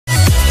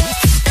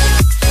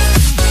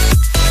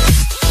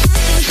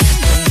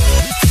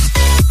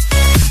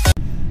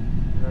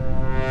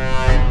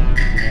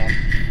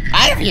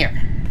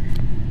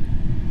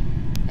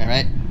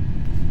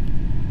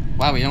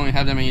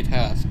have that many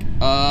tasks.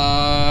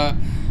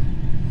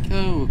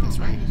 Go. That's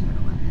right.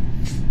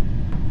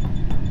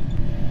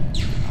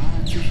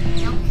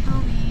 Don't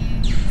kill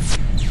me.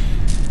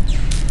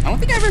 I don't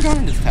think I've ever gone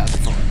on this task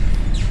before.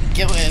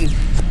 Get in.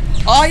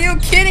 Are you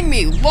kidding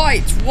me?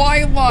 Lights!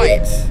 Why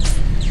lights?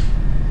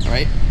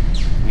 Alright.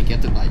 Let me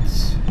get the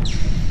lights.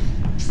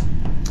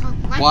 Oh,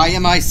 Why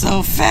am I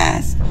so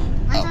fast?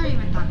 Lights aren't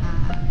even that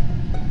bad.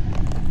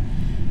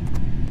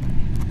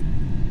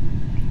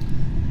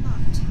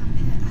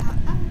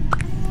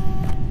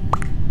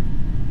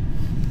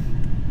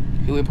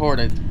 Who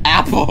reported?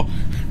 Apple!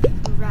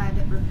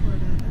 Red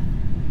reported.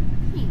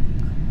 Pink.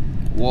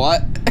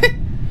 What?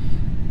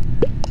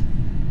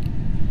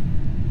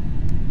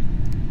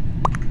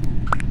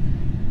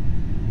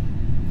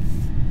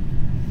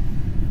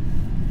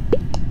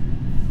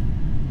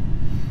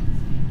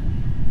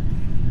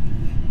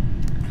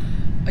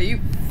 Are you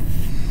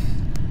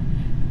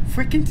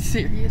freaking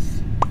serious?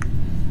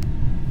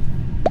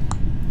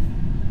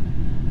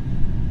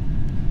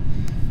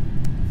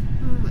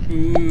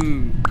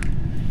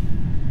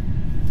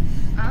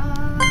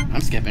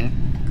 I'm skipping.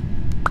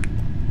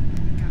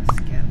 I'll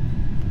skip.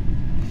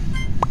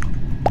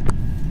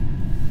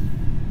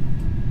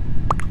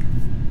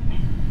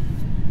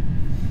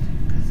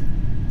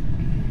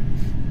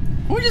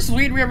 Who just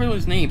read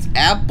everyone's names?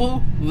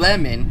 Apple,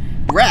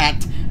 Lemon,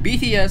 Rat,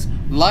 BTS,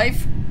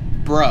 Life,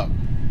 Bro.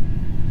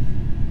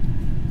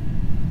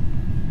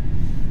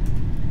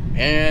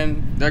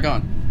 And they're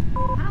gone. I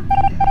don't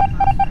think they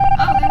were.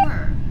 Oh, they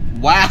were.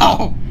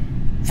 Wow!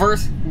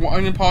 First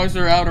one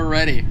imposter out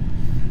already.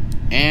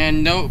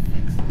 And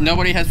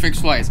nobody has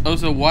fixed lights.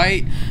 Also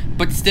white,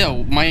 but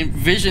still, my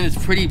vision is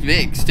pretty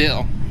big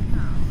still.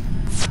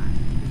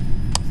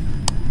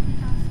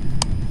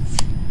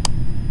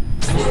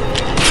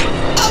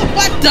 Oh,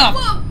 what the?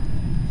 Whoa.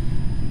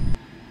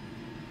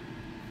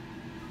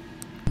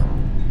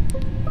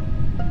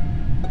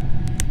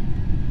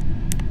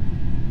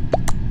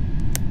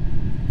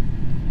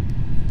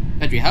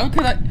 Andrew, how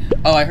could I?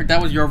 Oh, I heard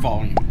that was your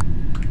volume.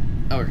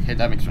 Oh, okay,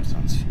 that makes more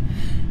sense.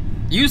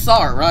 You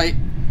saw it, right?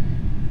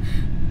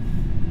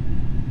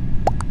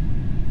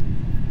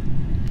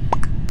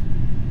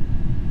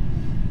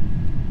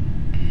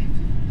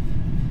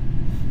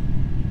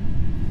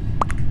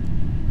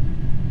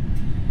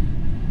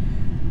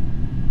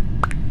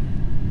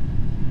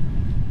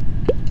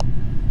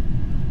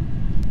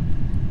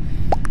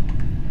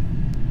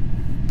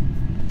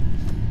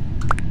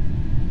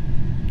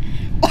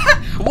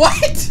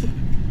 What?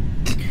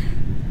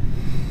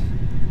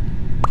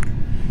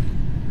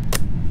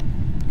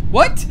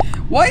 What?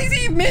 Why is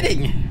he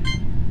admitting?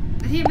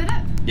 Did he admit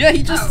it? Yeah,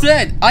 he just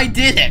said, I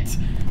did it.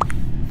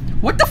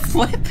 What the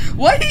flip?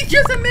 Why did he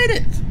just admit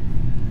it?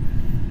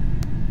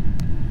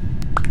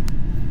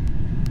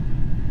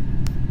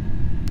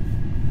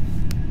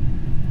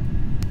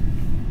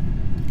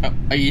 Oh,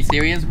 are you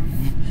serious?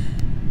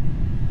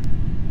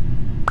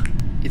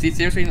 Is he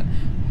serious right now?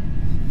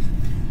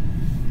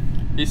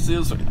 He's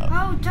serious right now.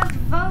 Oh, just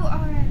vote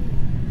already.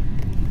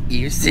 Are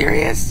you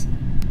serious?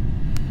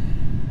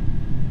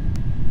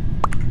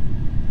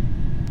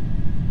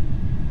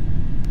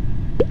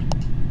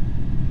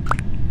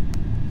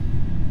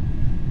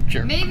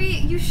 Sure. Maybe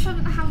you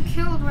shouldn't have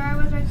killed where I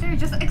was right there.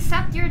 Just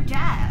accept your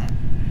death.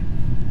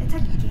 It's a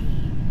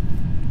game.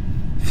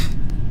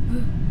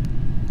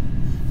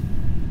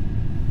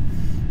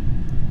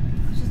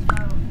 Let's just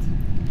vote.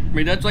 I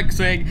mean, that's like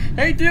saying,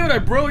 hey dude, I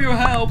bro your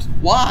house.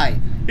 Why?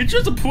 It's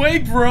just a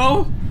prank,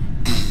 bro.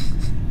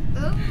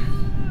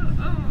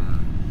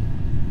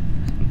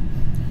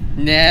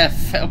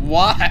 Neff,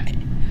 why?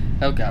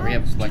 Oh god, we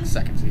have like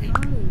seconds here.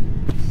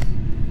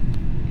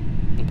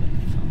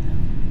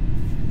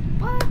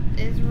 What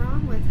is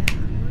wrong with him?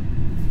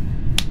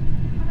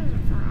 What is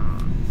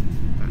wrong?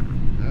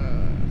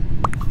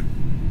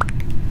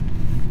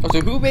 Oh,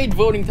 so who made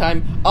voting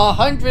time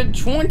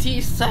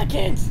 120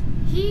 seconds?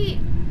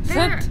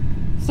 They're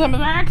Set the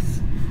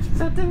max.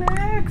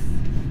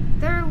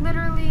 They're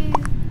literally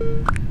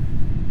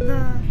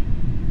the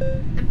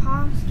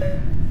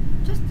imposter.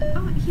 Just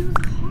he was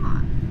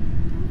caught.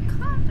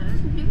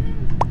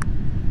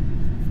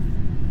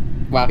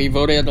 Wow, he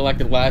voted at like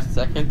the last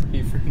second. Are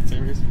you freaking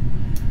serious?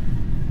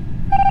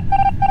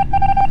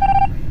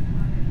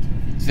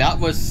 That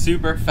was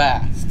super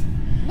fast.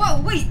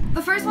 Whoa, wait!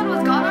 The first one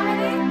was gone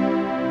already?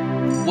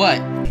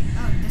 What?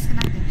 Oh,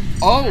 disconnected.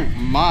 Oh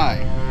my.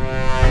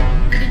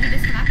 Did you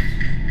disconnect?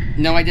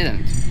 No, I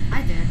didn't.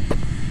 I did.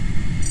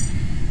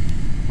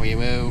 Wee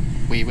woo,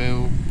 wee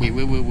woo, wee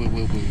woo woo woo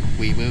woo woo,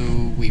 wee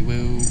woo, wee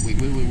woo, wee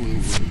woo woo woo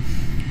woo.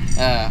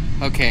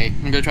 Okay,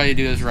 I'm gonna try to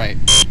do this right.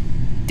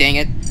 Dang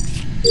it.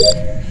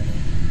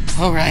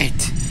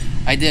 Alright,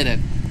 I did it.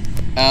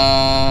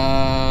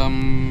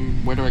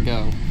 Where do I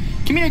go?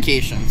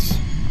 Communications.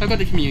 I'll go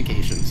to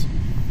communications.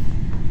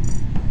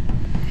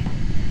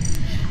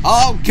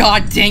 Oh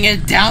god dang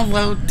it,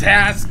 download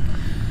task!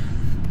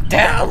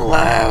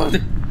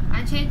 Download!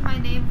 I changed my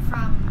name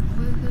from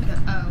Woohoo to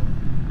O.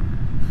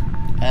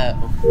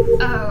 Oh.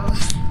 Oh.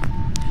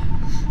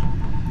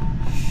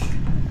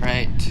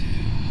 Right.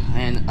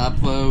 And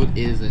upload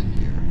is in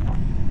here.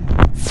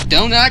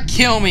 Do not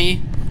kill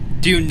me.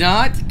 Do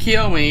not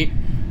kill me.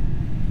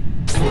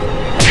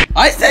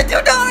 I said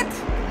do not!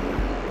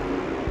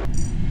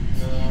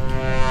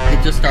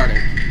 It just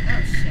started.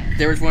 Oh shit.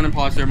 There was one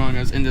imposter among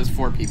us, and there's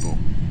 4 people.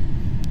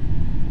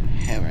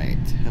 Alright,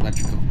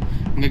 electrical.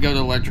 I'm gonna go to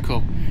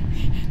electrical.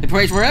 The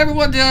place where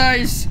everyone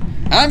dies!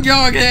 I'm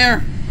going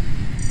there!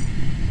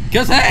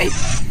 Cause hey!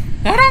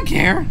 I don't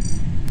care!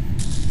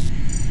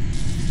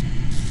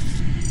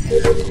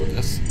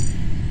 This.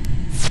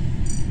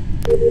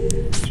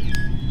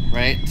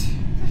 Right.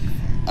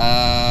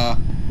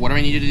 What do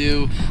I need to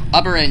do?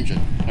 Upper engine.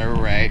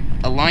 Alright.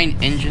 Align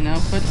engine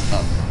output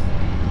up.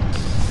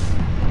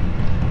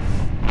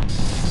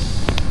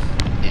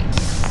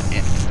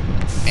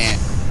 And.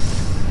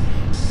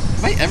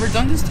 Have I ever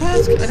done this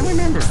task? I don't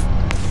remember.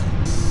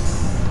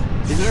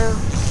 Is there...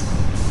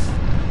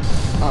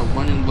 Oh,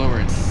 one in lower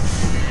engine.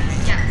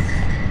 Yes.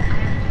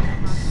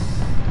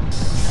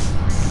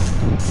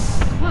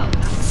 Whoa.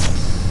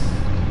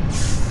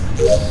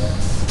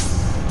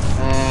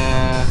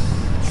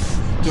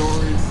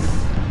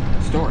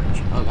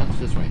 Storage. Oh, that's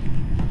this way.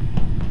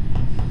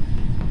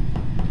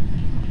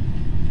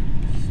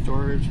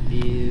 Storage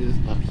is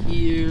up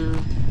here.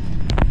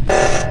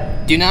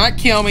 Do not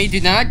kill me.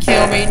 Do not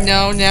kill me.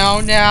 No, no,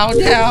 no,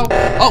 no.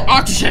 Oh,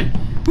 oxygen.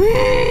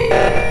 Whee!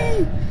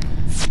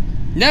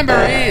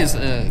 Number is,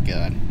 oh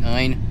god,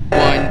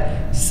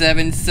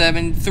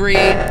 91773.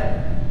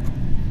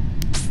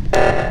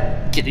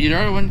 Get to the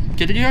other one.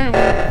 Get to the other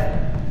one.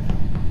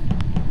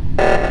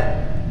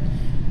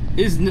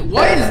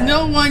 Why is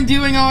no one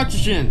doing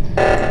oxygen?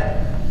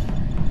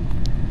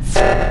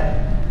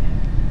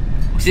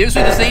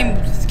 Seriously, the same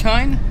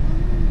kind?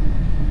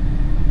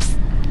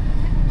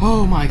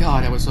 Oh my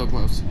god, that was so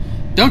close.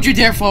 Don't you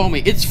dare follow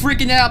me. It's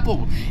freaking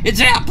Apple. It's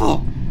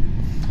Apple.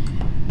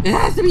 It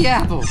has to be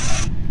Apple.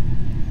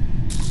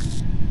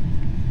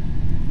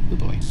 Oh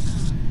boy.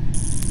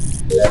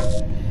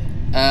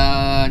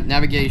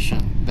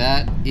 Navigation.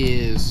 That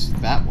is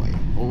that way.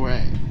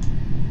 Away.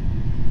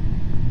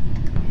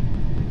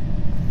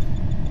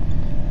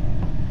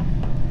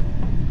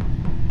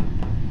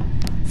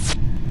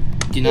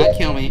 Do not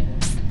kill me.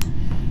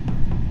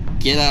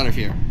 Get out of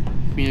here.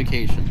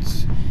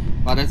 Communications.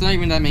 Wow, there's not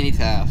even that many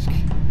tasks.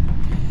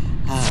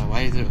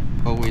 Why is it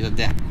always a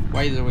deck?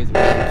 Why is it always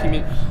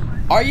a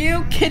Are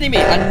you kidding me?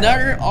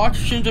 Another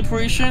oxygen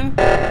depletion?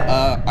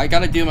 I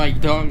gotta do my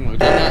dog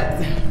mode.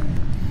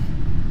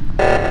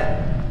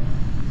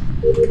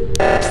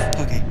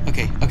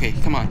 Okay.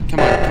 Come on.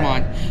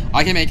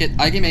 I can make it.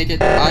 I can make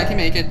it.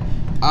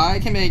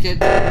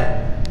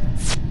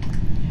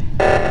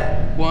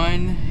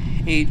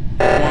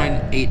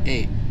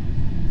 18188.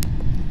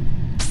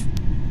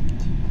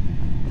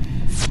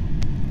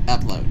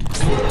 Upload.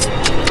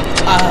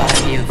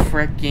 Ah, you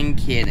freaking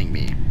kidding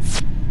me.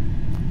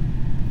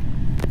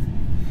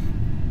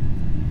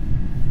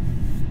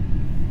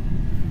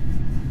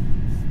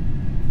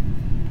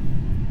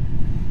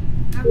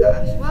 Oh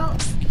gosh. Well,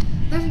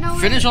 there's no way.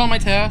 Finish all my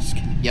tasks?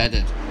 Yeah, I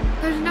did.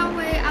 There's no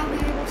way I'll be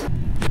able to.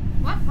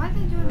 What? Why are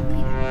they doing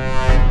me?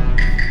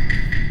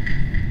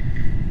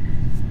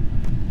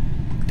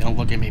 Don't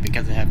look at me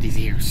because I have these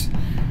ears.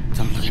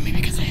 Don't look at me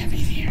because I have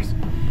these ears.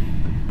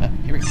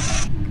 Here we go.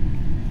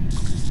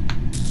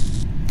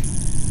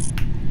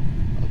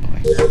 Oh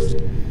boy.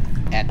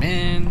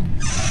 Admin.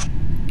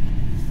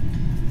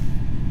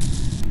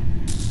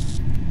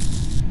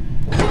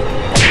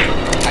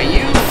 Are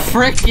you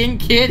freaking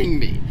kidding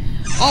me?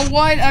 Oh,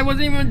 what? I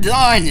wasn't even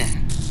done.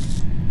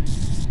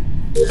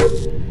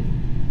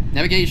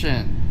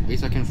 Navigation. At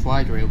least I can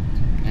fly through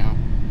now.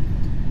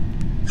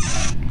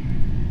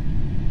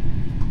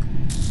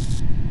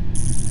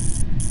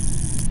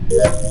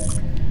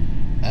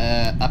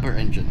 Upper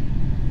engine.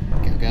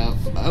 Go.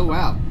 Oh,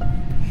 wow.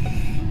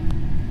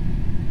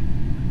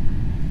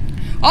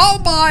 Oh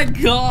my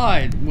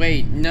god!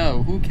 Wait,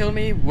 no. Who killed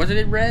me? Wasn't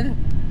it red?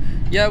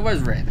 Yeah, it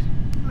was red.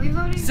 Are you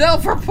voting?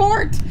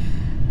 Self-report!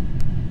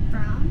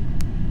 Brown?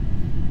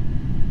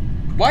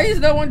 Why is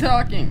no one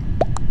talking?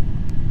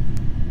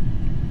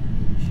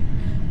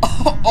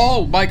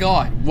 Oh my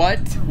god. What?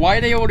 Why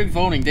are they already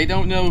voting? They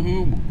don't know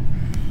who.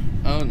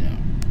 Oh no.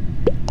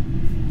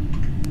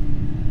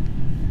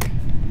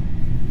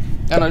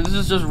 I don't know, this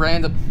is just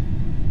random.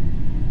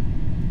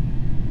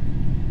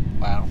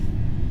 Wow.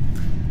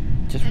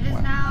 Just It is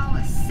wow.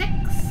 now 6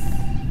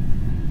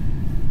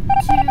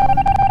 to.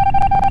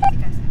 I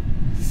think I said.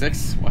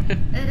 6? What?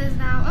 It is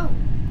now. Oh.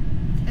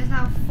 It is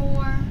now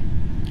 4.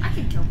 I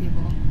can kill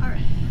people.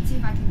 Alright. Let's see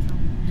if I can kill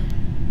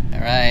people.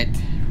 Alright.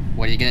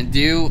 What are you gonna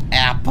do,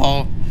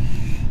 Apple?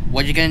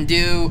 What are you gonna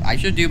do? I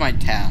should do my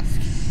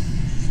task.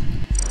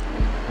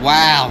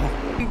 Wow.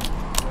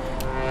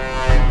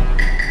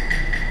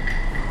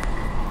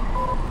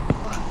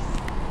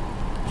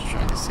 Just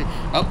trying to see.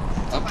 Oh,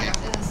 Oh my okay.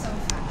 gosh, it is so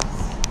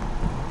fast.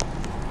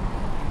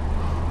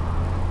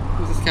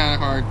 This is kind of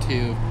hard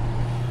to.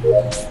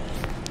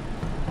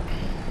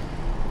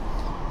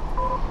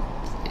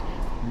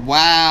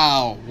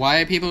 Wow.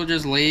 Why are people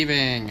just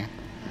leaving?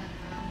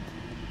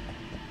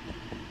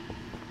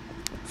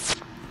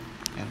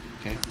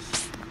 Okay.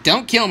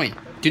 Don't kill me.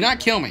 Do not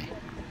kill me.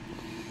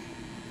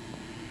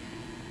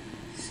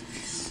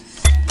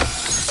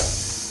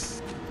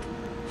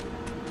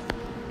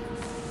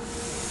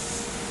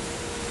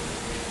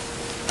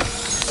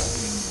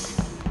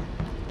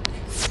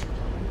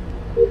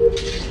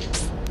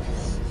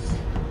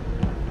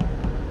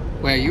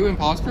 Wait, are you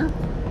imposter?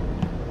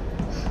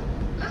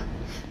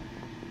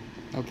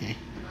 Okay.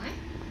 Am I?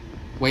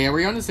 Wait, are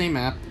we on the same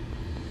map?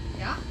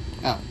 Yeah?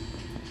 Oh.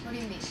 What do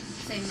you mean?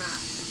 Same map.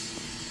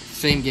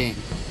 Same game.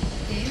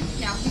 Game?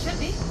 Yeah, we should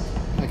be.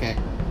 Okay.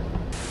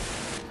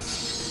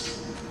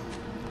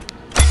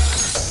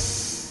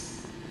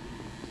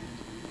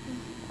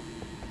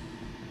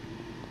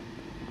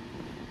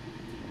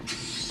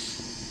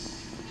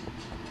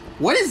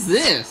 What is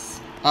this?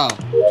 Oh,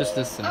 just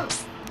this thing. Oh.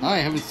 Oh, I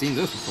haven't seen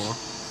this before.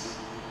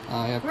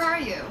 Where are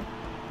you?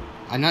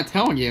 I'm not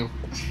telling you.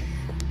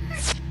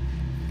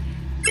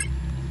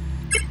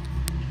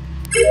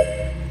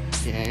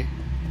 Okay.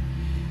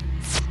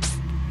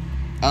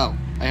 Oh,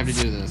 I have to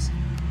do this.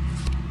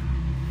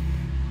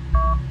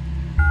 Are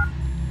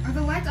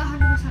the lights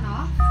 100%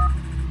 off?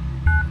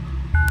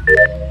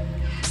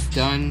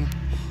 Done.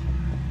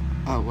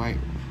 Oh, wait.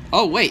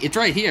 Oh, wait, it's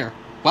right here.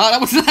 Wow,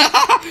 that was...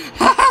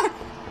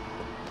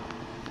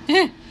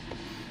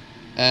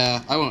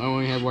 I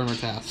only have one more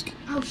task.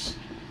 Oh, sh...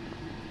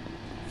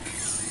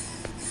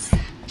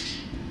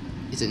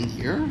 Is it in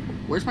here?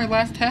 Where's my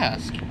last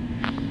task?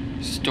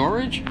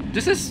 Storage?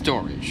 This is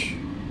storage.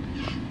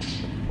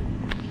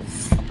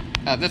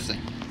 This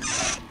thing.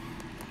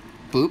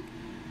 Boop.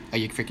 Are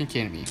you freaking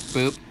kidding me?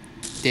 Boop.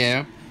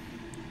 There.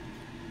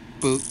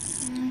 Boop.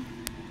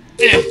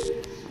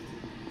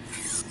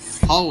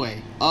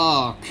 Hallway.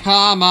 Oh,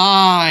 come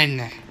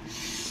on!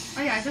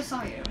 Oh yeah, I just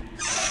saw you.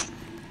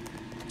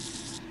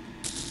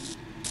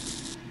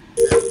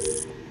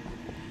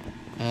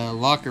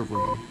 Locker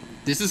room.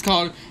 This is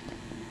called...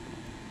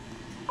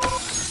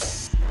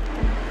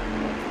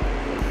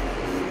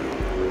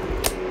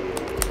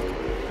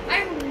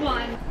 I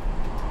won.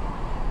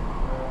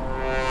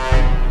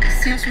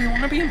 Seriously, we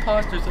want to be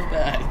imposters so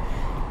bad.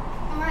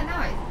 Alright,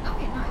 nice.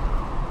 Okay, nice.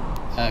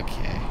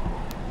 Okay.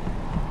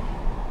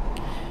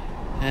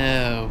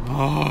 Oh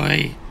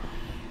boy.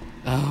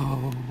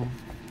 Oh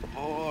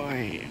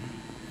boy.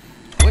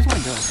 Where's my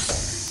door?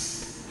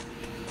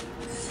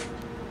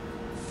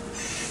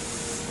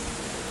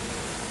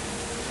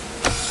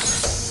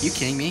 You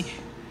kidding me?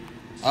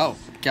 Oh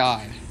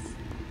god.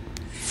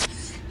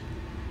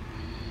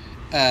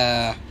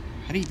 How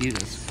do you do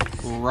this?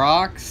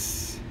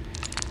 Rocks.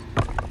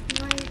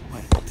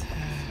 What?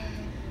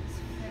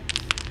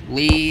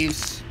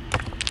 Leaves.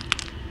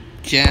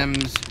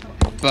 Gems.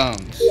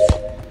 Bones.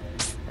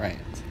 Right.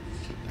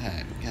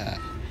 God.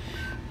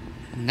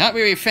 Not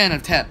really a fan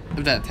of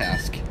that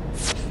task.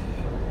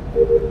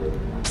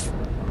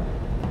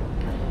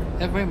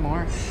 Have we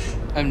more?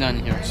 I'm done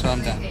here, so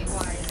I'm done.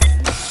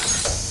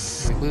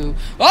 Blue.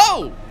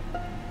 Oh!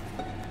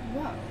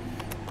 Whoa.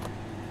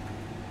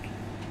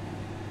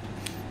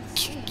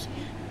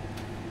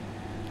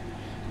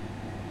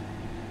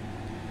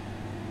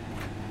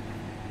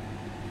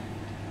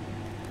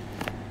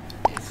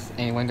 Is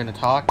anyone gonna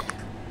talk?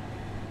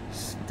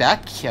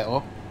 That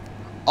kill.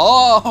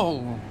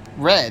 Oh!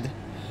 Red.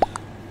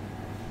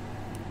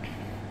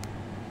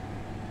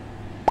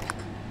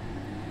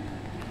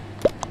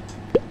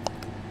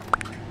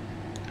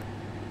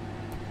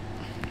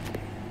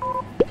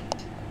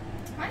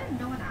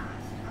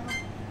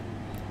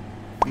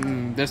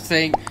 They're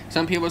saying,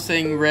 some people are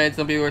saying red,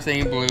 some people are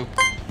saying blue.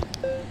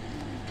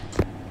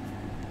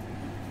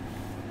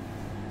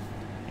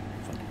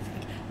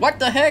 What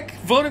the heck?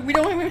 Voting? We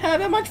don't even have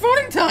that much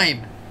voting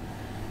time.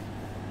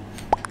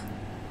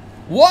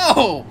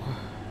 Whoa!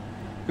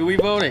 Who are we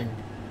voting?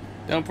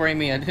 Don't blame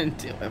me, I didn't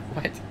do it.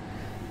 What?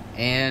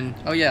 And,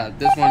 oh yeah,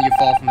 this one you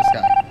fall from the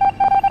sky.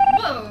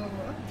 Whoa,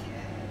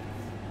 okay.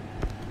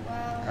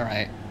 Well.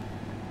 Alright.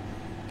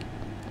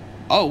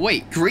 Oh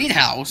wait,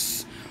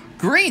 greenhouse?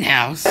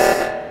 Greenhouse?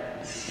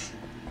 Is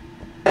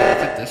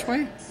it this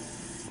way?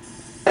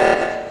 What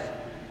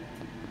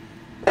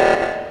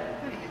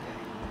are you doing?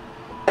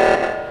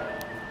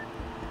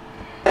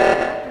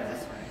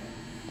 This way.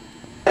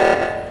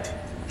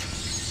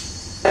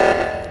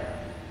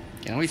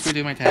 Can I always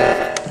redo my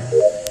task?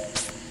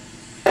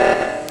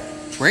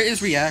 Where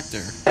is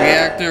reactor?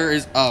 Reactor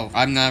is... Oh,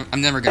 I'm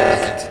never gonna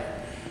make it.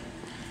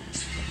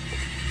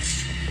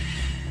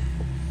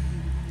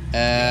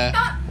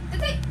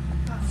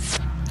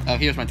 Oh,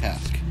 here's my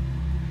task.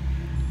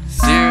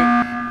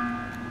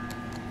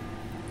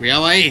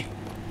 Really?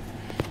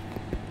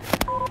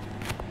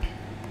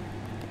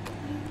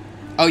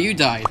 Oh, you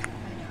died.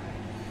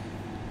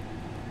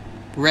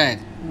 Red.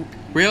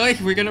 Really?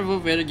 We're gonna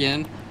vote red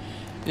again?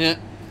 Yeah.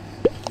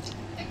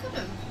 I could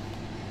have.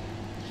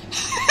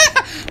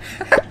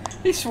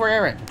 He's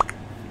swearing.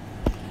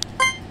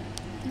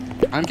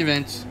 I'm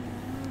convinced.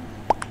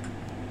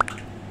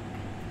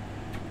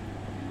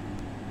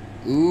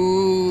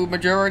 Ooh,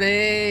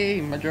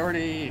 majority!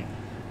 Majority!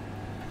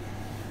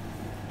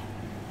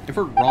 If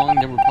we're wrong,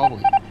 then we're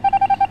probably...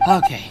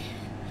 Okay.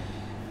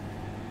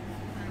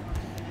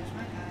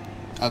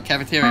 Oh,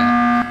 cafeteria.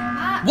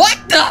 Ah. What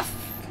the f...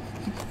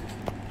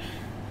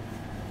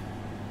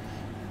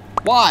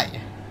 Why?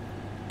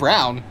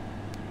 Brown?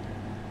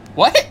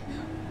 What?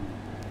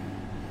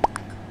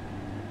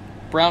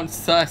 Brown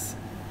sus.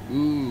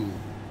 Ooh.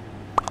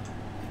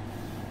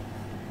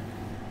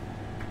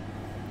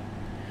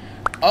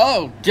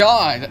 Oh,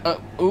 God!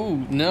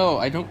 Ooh, no,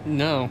 I don't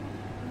know.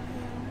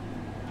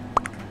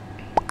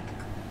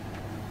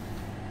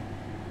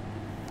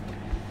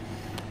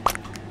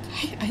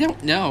 I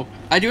don't know.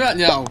 I do not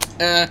know.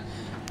 I'm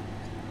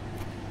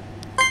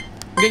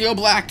gonna go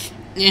black.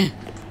 Yeah.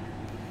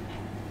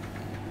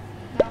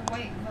 No,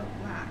 wait, vote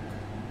black.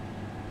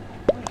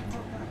 Wait,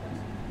 vote black.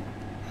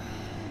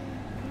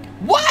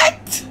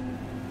 What?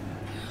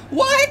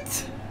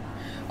 What?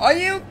 Are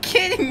you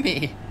kidding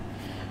me?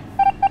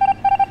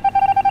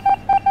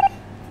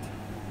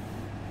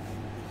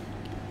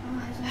 Oh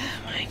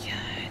my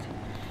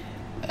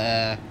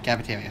God.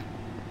 Cafeteria.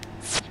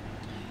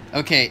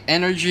 Okay,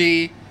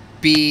 energy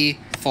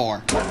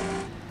B4.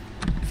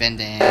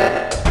 Vending.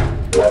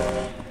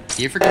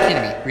 Here for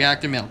continuing me.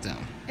 Reactor meltdown.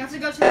 You have to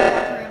go to the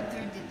locker room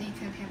through the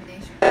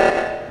decontamination.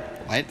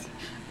 What?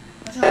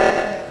 Go to the locker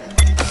room and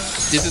then go.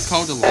 This is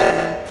called the locker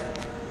room?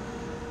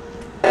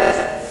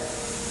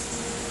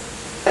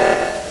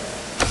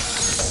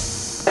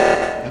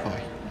 Oh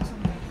boy.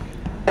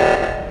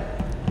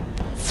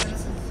 So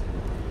this is.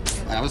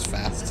 That was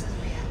fast. This is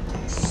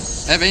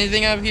reactor. Have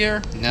anything up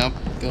here? Nope.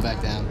 Go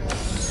back down.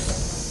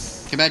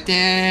 Go back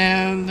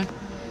down.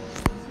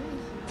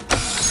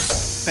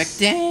 Back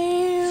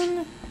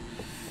down.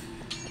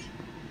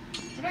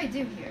 What do I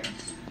do here?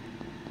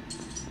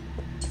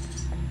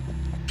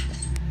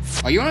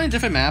 Are you on a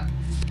different map?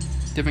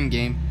 Different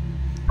game?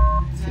 No.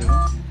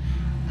 I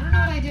don't know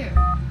what I do.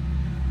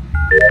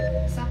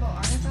 Sample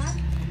artifact?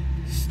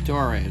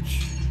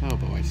 Storage. Oh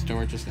boy,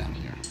 storage is down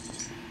here.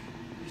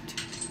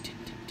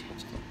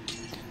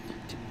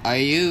 Are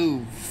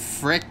you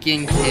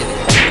freaking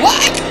kidding?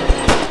 What?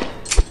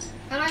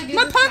 How do I do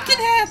My this pumpkin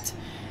task? hat!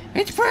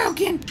 It's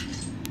broken!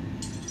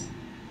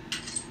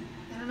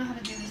 I don't know how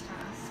to do this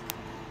task.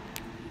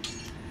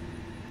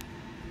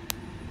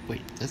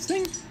 Wait, this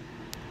thing?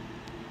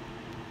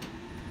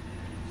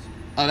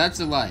 Oh, that's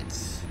the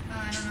lights.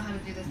 I don't know how to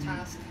do this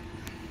task.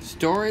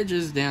 Storage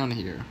is down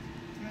here.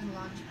 Here's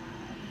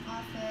launchpad,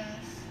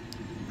 office,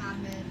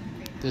 admin,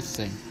 greenhouse. This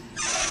thing.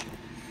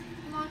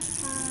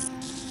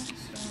 Launchpad,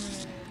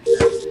 storage.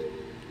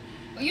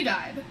 Oh, you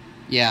died.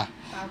 Yeah.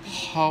 Balcony.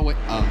 Hallway.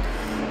 Oh.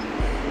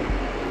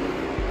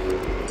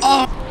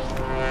 Oh!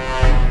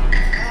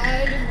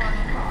 I just want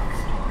a box.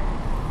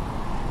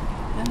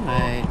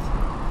 Alright.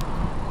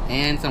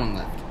 And someone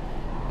left.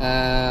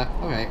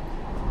 Okay.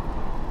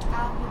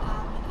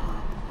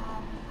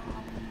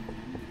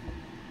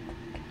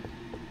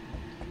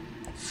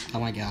 Oh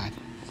my God.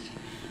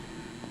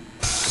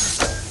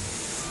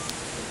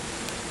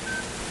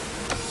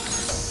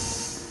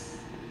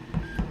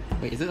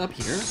 Wait, is it up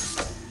here?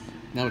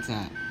 No, it's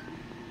not.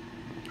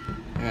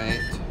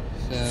 Alright,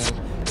 so...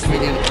 we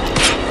did it.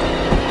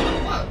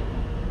 Whoa.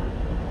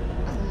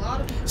 That's a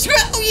lot of people.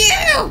 Screw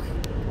you!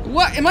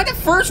 What? Am I the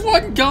first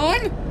one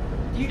gone?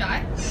 Did you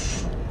die?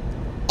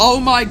 Oh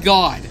my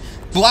God.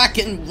 Black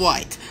and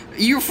white. Are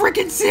you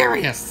freaking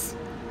serious?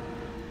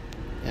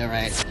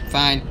 Alright,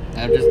 fine.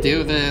 I'll just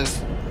do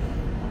this.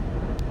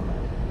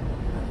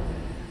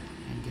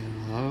 And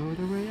go all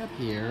the way up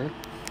here.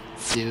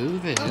 Do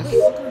this. Oh, wait,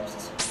 what color is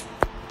this?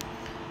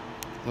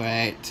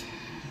 Right.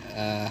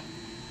 Oh,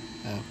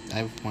 I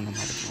have one in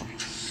laboratory.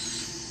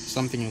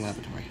 Something in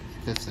laboratory.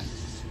 This thing.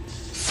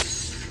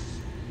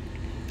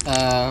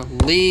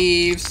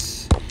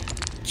 Leaves,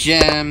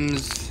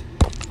 gems,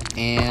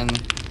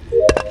 and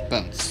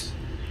bones.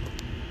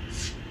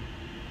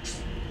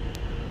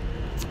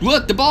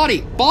 Look, the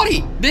body!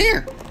 Body!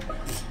 There!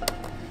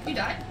 You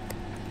died?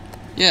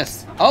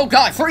 Yes. Oh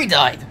God, Free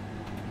died!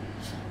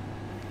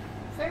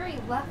 Very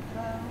left,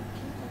 though.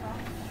 Keep it off.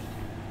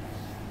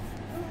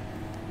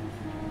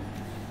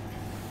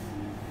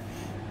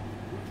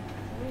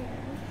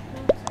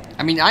 Weird.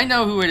 I mean, I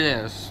know who it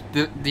is.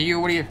 Do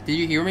you, did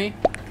you hear me?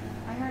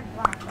 I heard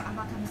black, but I'm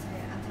not gonna say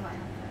it until I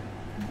have to.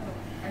 Until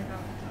I know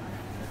until I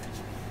have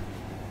to.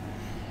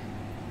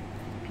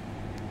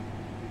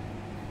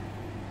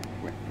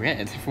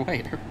 Red? Wait.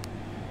 Reactor.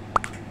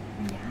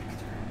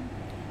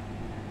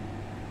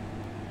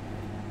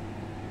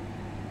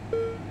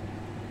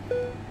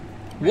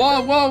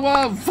 Whoa, whoa,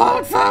 whoa!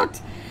 Vote, vote!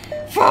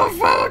 Vote,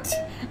 vote!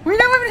 We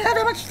don't even have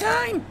that much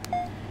time!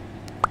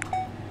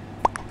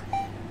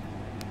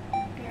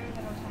 Very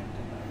little time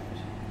to vote.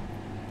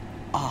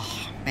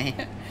 Oh,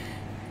 man.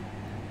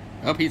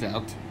 Oh, he's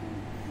out.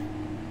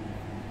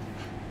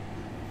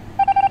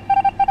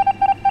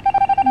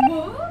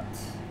 What?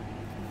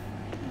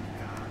 Oh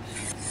gosh.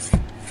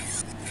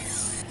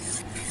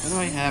 What do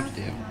I have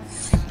to do?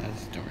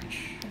 Storage.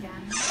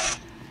 Again.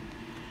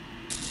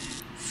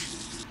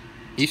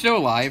 you still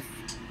alive?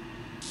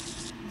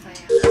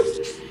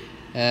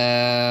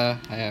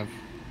 Yes, I have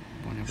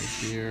one over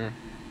here.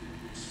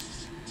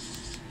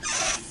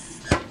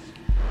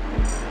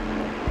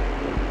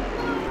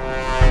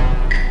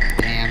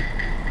 Damn.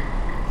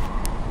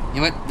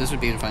 You know what? This would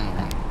be the final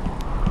round.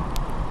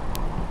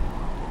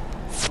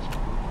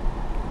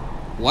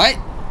 What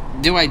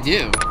do I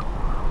do?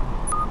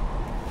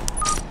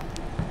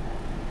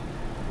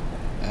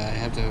 I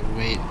have to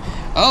wait.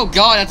 Oh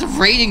god, that's a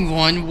rating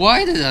one.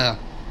 Why did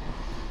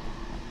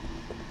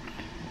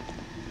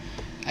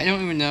I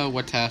don't even know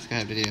what task I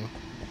have to do.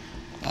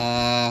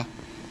 I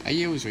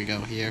usually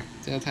go here.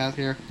 Is that a task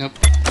here? Nope.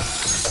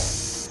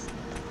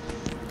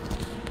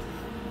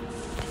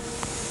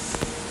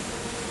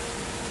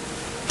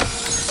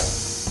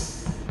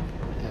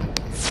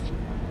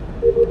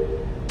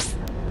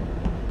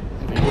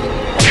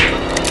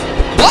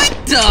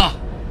 What the?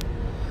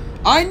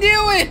 I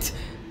knew it!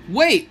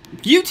 Wait,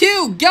 you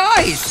two,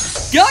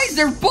 guys! Guys,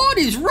 their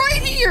body's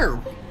right here!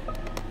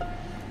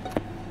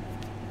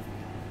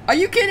 Are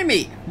you kidding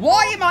me?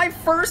 Why am I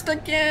first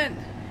again?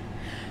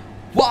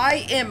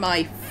 Why am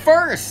I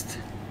first?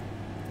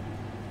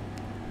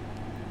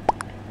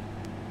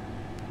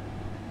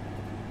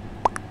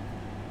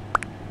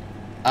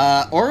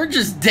 Orange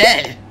is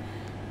dead.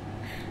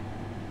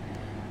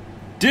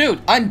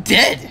 Dude, I'm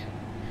dead.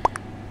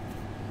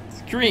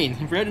 It's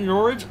green, red and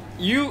orange.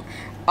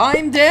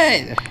 I'm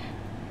dead.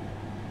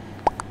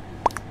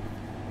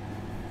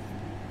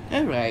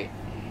 Alright.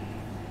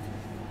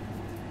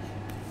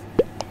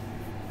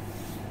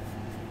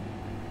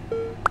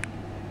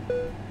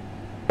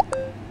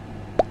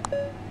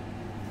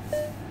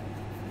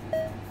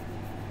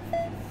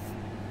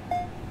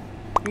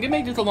 I'm gonna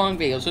make this a long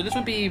video, so this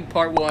would be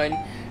part 1,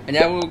 and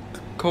I will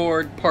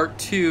record part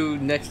 2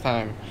 next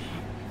time.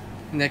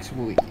 Next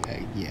week,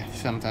 yeah,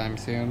 sometime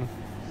soon.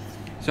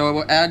 So I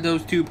will add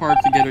those 2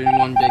 parts together in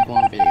one big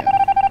long video.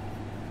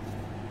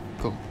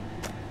 Cool.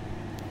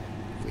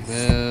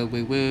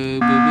 We will.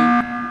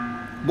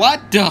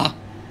 What the? I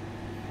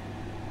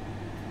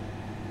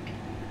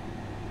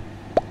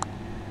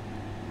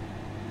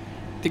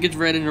think it's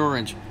red and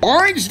orange.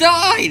 Orange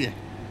died!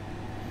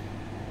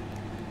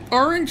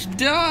 Orange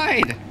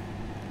died!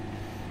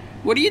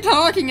 What are you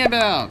talking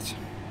about?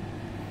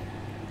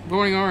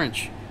 Voting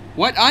orange.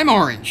 What? I'm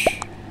orange.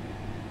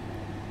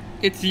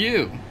 It's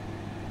you.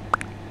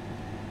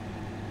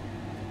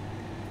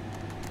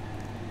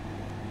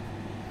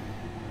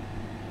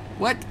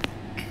 What?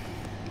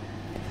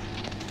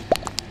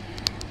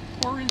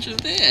 Orange is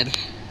dead.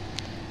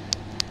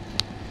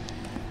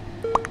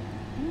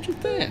 Orange is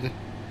dead.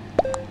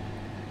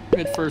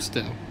 Red first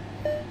though.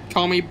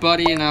 Call me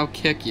buddy and I'll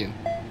kick you.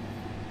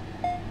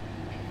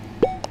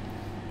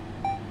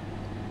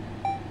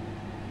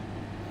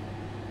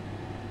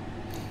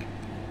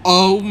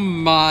 Oh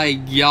my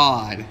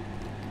god.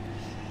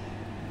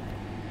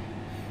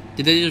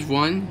 Did they just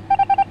win?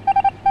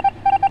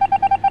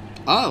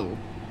 Oh.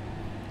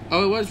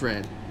 Oh, it was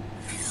red.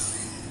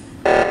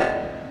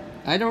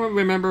 I don't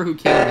remember who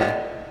killed me.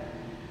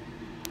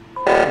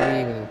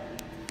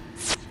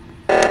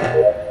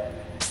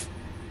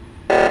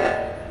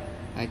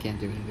 I can't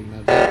do anything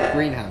about that.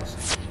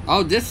 Greenhouse.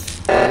 Oh, this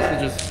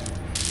is just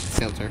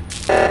filter.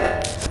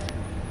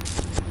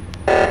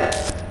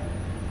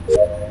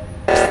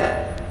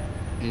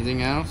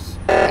 Anything else?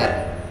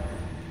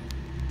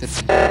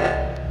 This.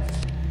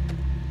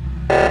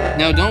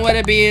 No, don't let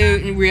it be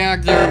a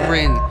reactor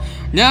win.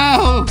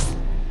 No!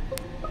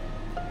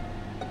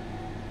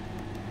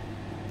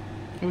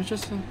 It was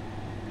just a...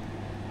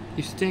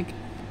 You stink.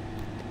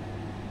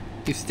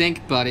 You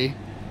stink, buddy.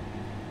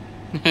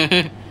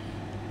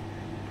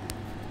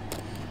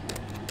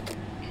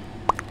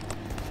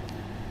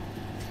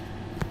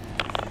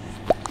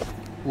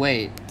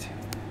 Wait.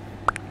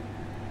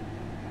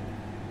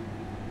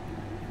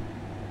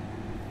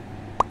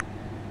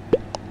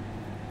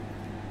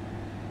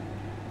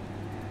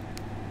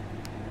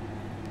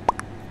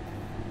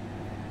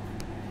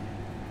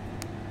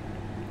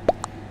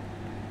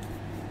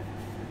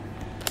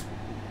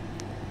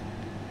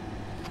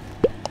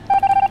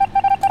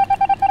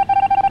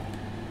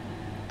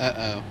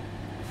 Uh-oh.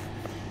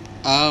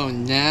 Oh,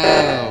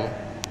 no.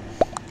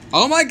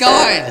 Oh, my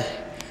God.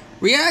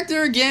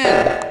 Reactor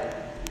again.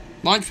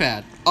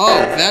 Launchpad. Oh,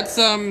 that's,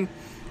 hold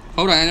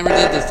on, I never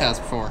did this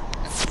task before.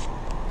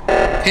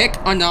 Pick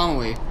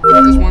anomaly.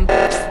 This one?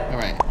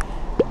 Alright.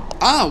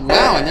 Oh,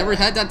 wow, I never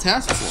had that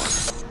task before.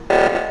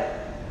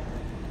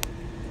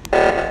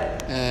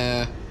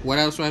 What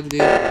else do I have to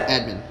do?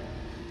 Admin.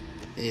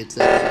 It's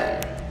up here.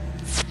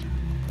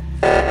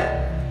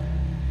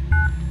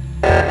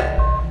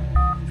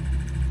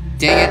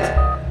 Dang it.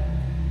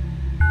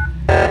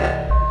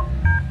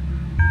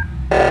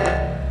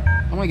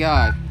 Oh my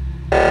god.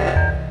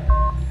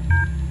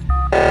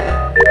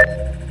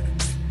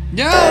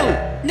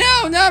 No!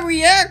 No, not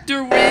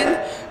reactor win!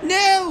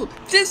 No!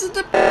 This is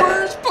the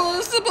worst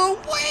possible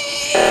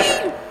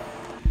way!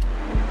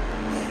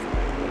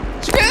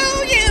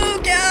 Screw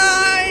you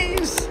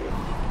guys!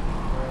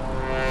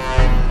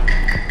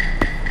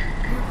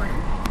 You're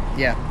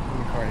Yeah,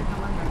 I'm recording. No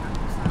wonder I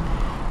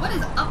understand. What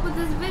is up with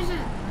this vision?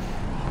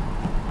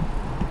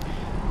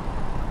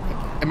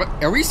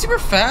 Are we super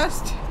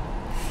fast?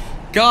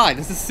 God,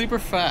 this is super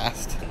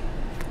fast.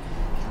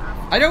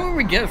 I don't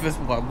even get this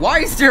one. Why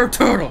is there a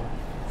turtle?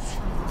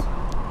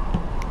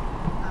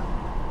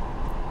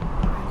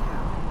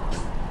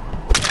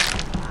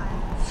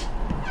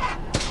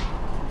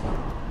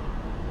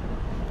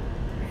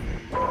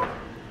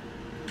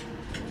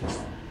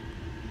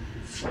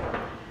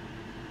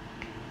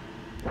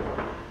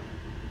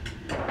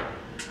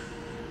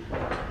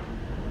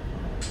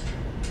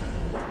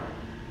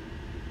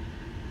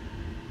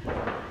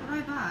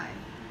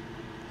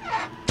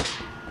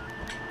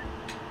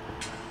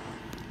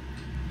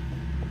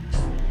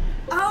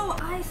 Oh,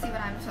 I see what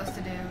I'm supposed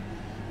to do.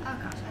 Oh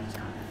gosh, I just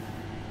got it.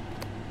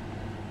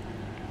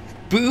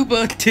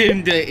 Booba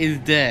Tunda is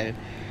dead.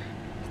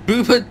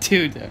 Booba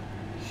Tunda.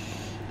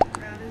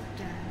 Brown is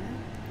dead.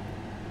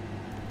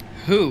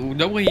 Who?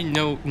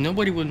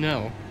 Nobody will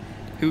know.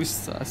 Who's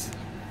sus?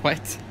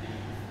 What?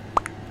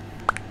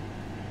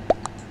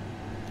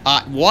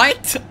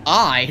 What?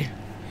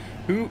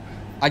 Who?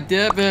 I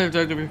did. I don't know what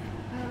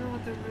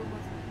the room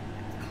was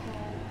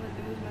called, but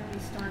it was when we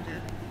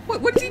started.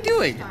 What's he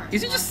doing?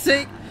 Is he just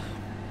saying?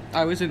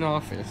 I was in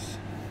office.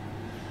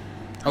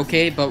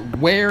 Okay, but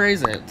where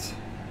is it?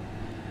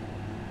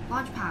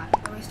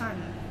 Launchpad, where we started.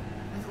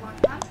 Is it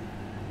Launchpad?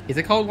 Is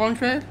it called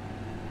Launchpad?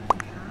 I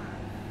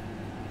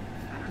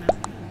don't know.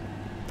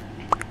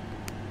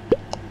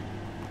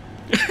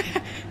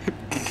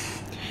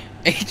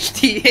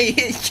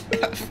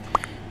 HTAHF.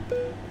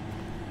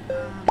 I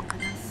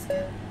guess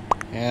skip.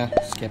 Yeah,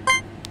 skip.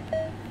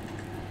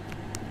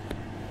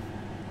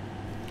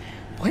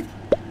 What?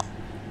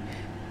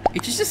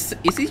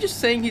 Is he just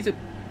saying he's a...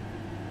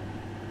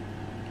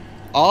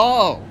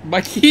 Oh,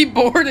 my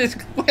keyboard is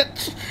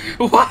glitched.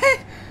 What?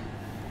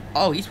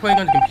 Oh, he's playing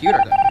on the computer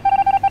then. I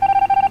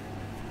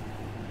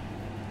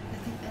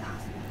think it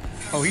has to be.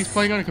 Oh, he's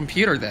playing on a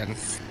computer then.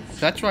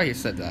 That's why he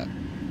said that.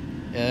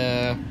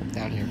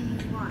 Down here.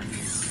 One.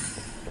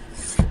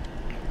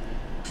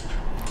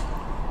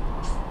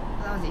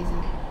 Well, that was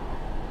easy.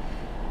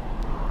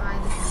 Buy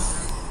the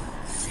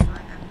camera.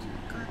 Buy empty.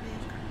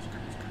 Garbage.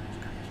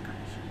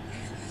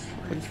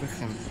 What is with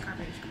him?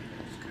 Garbage.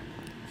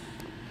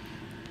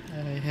 I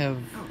have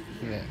Oh,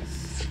 here.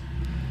 this.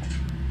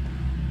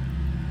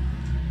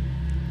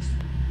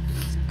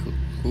 Cool.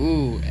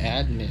 Ooh,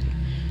 admin.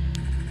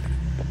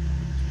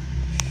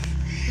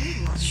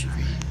 Should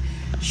we?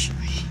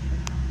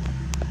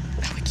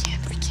 No, we can't.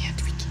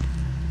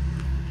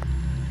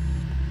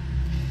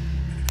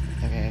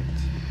 Okay.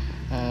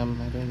 I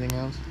have anything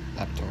else?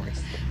 Laboratory.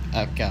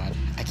 Oh god,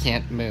 I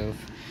can't move.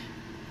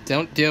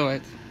 Don't do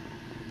it.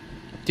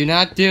 Do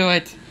not do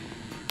it.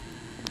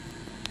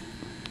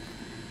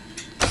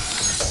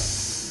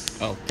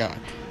 Oh god.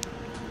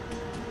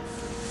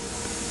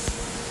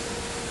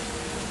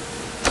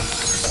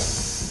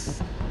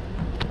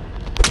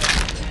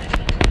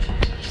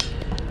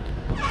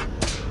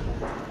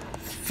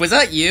 Was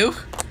that you?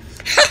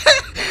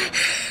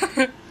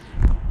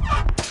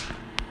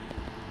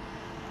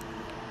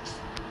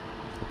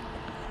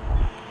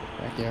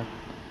 Back here.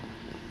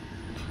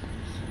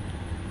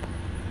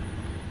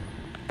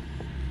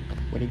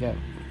 Where'd he go?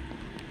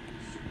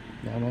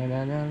 No.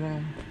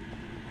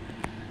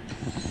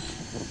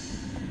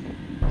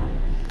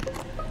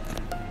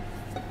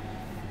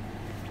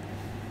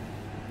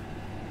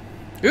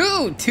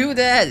 Ooh, 2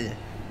 dead.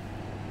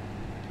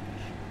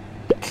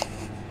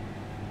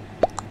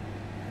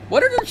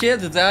 What are the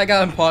chances that I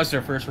got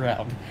imposter first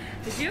round?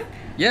 Did you?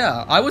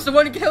 Yeah, I was the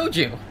one who killed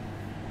you.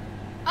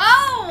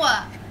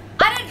 Oh!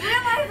 I didn't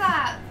realize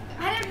that!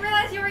 I didn't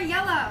realize you were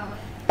yellow.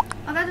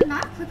 Oh, that did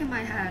not click in my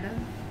head.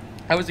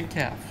 I was in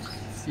calf.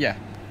 Yeah.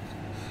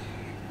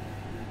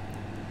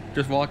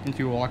 Just walked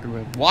into a locker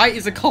room. Why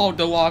is it called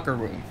the locker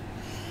room?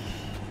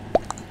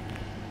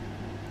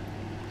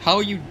 How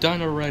are you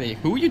done already?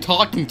 Who are you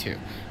talking to?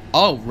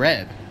 Oh,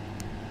 red.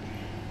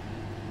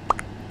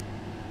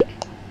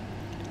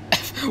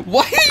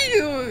 What are you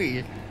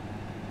doing?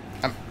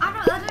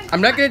 I'm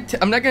not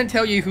gonna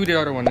tell you who the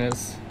other one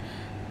is.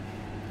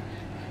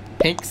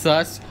 Pink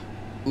sus.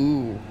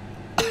 Ooh.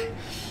 I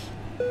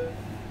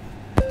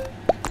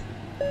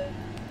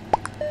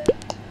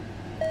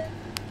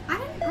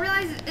didn't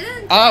realize it didn't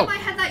click Oh. in my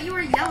head that you were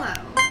yellow.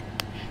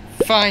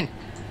 Fine.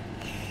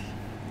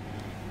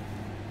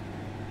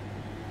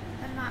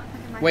 That did not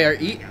click in my Wait, head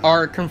that you were yellow.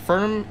 are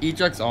confirm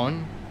ejects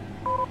on?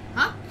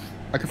 Huh?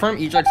 Are confirm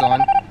ejects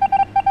on?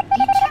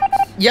 E-checks?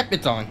 Yep,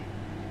 it's on.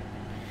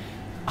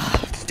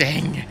 Oh,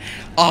 dang.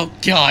 Oh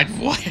god,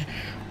 what?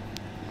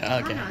 I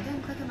don't Okay. know, it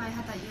didn't click in my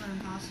head that you were an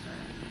imposter.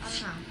 I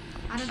don't know.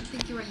 I didn't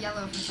think you were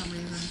yellow for some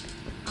reason.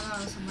 I thought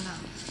it was someone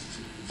else.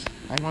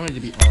 I wanted to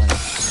be orange. I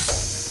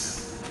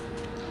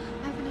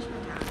finished my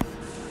task.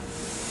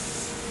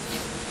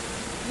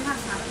 You have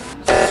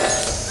sabotage? Oh,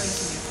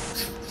 yes you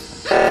do.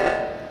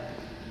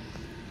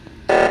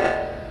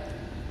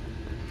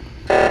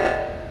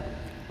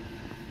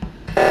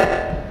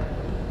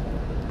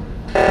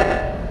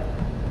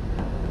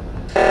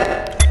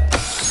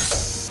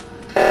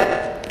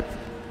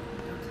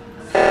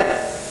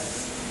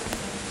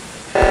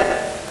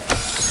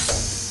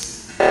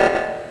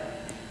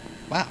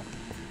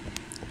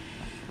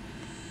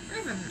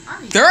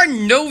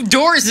 no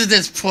doors in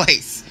this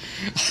place.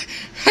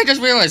 I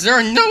just realized there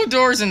are no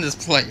doors in this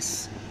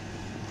place.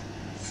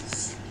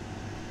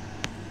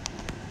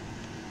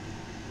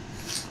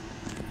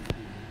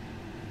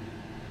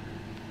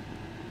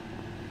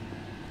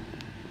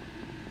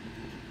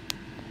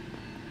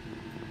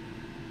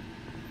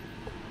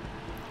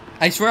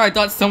 I swear I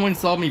thought someone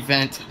saw me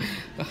vent.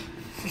 I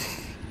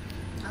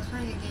was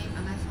playing a game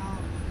and I saw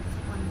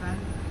one vent,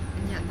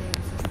 and yet they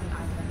insisted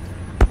I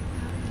vented.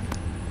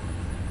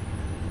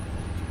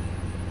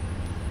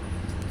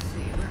 Let's see,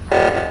 you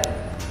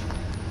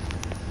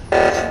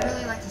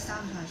really like to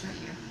sabotage,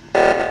 don't you?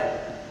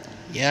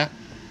 Yeah.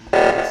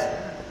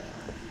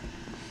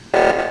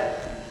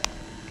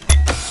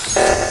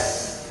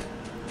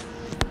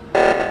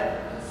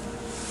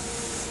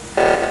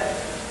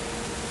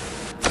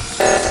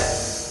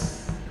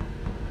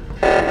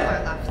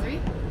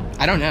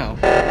 I don't know.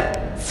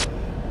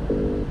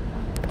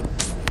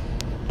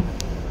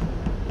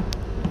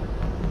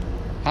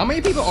 How many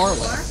people are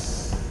left?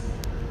 Is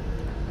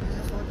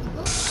there 4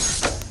 people?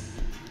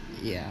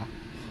 Yeah.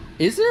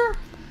 Is there?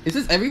 Is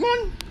this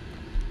everyone?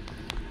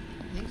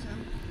 I think so.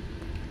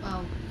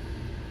 Well.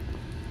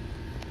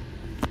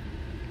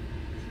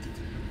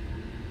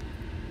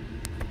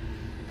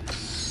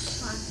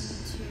 One,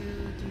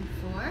 2,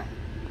 3, 4.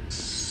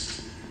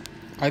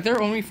 Are there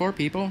only 4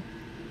 people?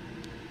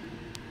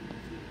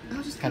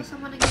 I'll just kill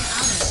someone and get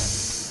out of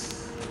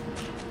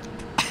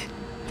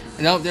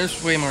it. No,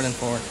 there's way more than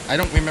 4. I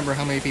don't remember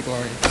how many people are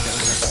in there.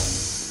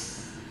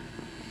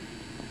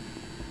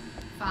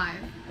 5.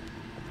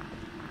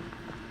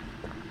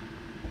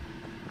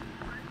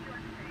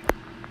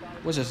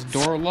 Was this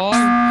door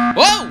locked?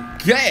 Whoa!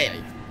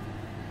 Okay!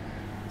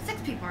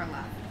 6 people are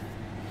left.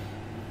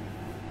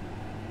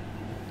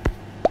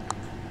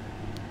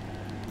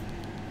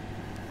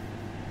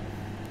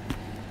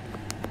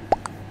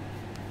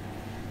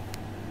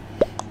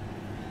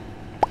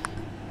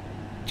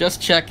 Just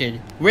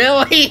checking.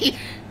 Really?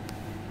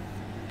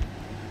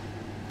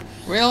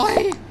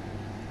 Really?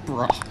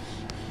 Bruh.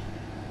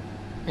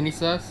 Any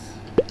sus?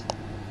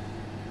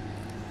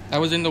 I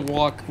was in the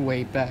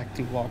walkway back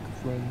to walk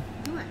room.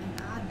 You went in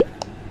bad.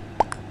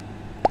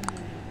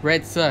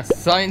 Red sus.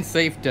 Science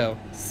safe though.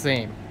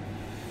 Same.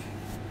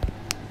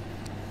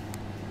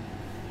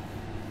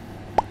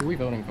 Who are we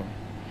voting for?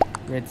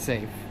 Red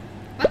safe.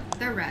 What?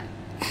 They're red.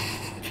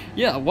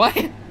 Yeah, what?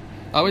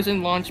 I was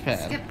in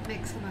Launchpad. Skip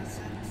makes the most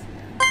sense.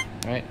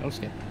 Alright, I'll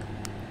skip.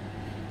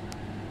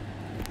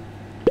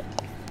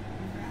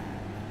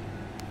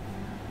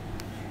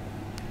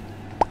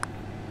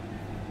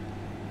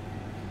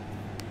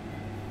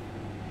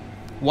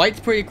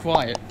 White's pretty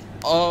quiet.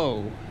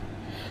 Oh.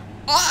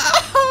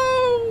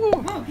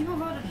 Oh! Whoa, people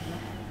voted.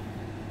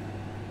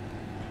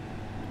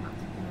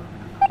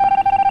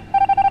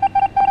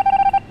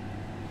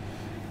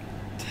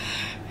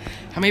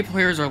 How many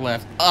players are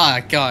left?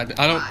 Ah, God.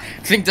 I don't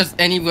 5. think there's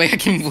any way I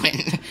can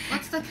win.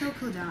 What's the kill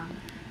cooldown?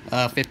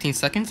 15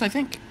 seconds, I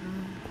think.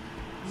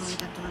 Look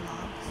at door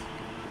logs.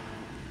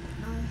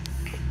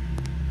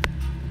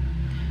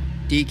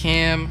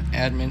 Decam,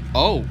 admin.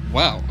 Oh,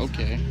 wow.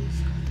 Okay.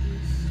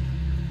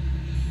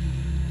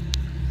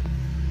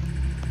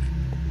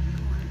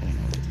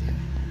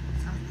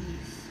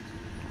 Southeast.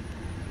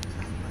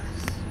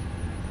 Southwest.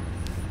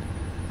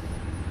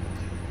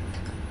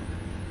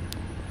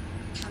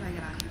 How do I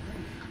get out of here?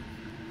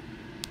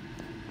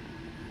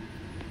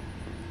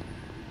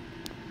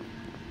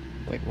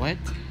 Wait, what?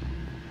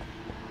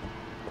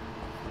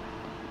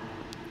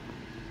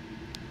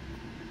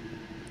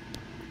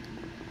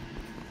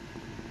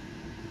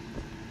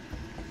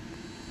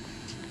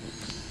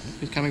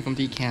 Who's coming from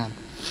Decam?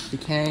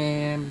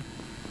 Decam.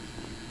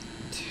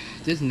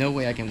 There's no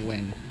way I can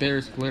win.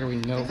 There's literally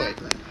no way. I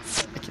can win.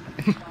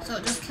 So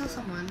just kill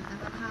someone and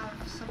then have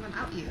someone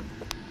out you.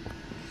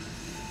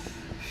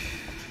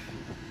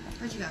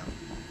 Where'd you go?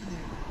 There you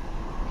go.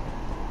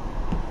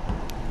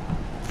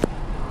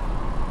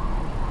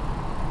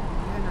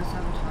 You're gonna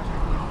sabotage, aren't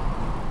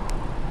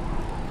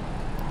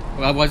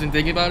Well, I wasn't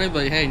thinking about it,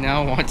 but hey,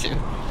 now I want to. you?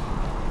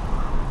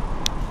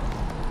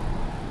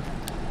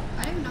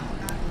 I didn't even know how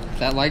bad it was.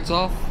 That light's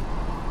off?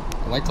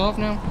 The light's off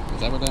now?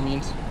 Is that what that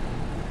means? I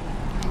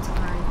mean,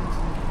 somewhere already fixed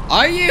it.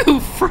 Are you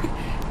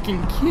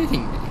freaking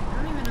kidding me? I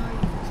don't even know where you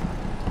fixed it.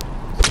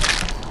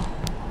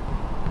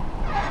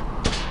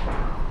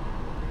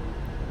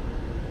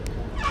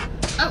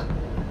 Oh!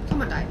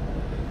 Someone died.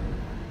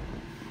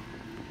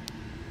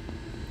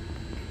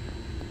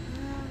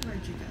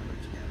 Where'd you go?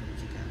 Where'd you go? Where'd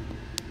you go?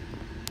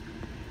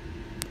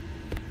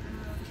 Okay,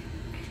 where'd you go?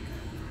 I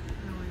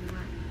don't know where you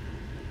went.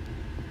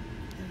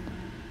 There you are.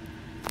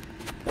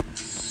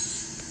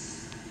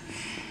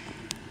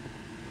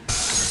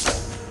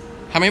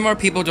 How many more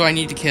people do I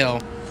need to kill?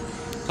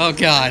 Oh,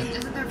 God.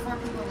 Isn't there 4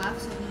 people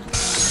left, so you need to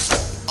kill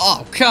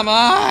Oh, come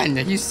on!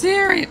 Are you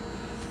serious?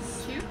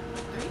 2? 3? No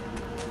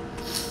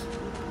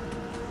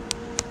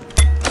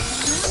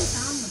one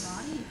found the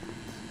body?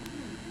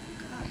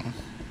 Oh, God.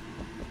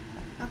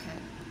 Okay.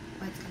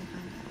 White's gonna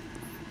find it.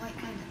 White,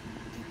 find it.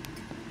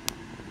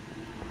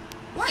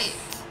 White!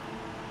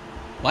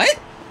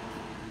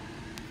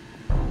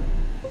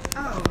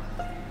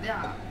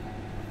 Yeah.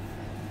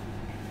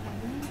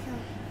 We need to kill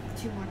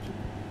 2 more people.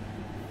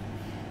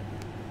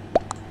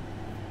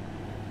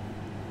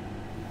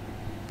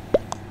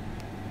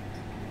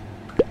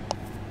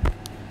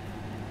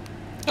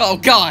 Oh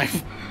God!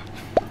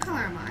 What color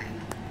am I?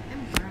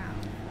 I'm brown.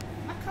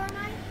 What color am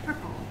I?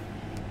 Purple.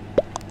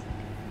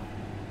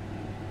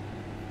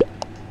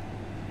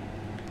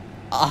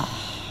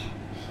 Ah!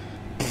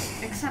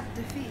 Accept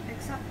defeat.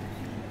 Accept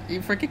defeat. You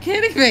freaking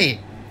kidding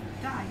me?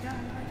 Die, die, die,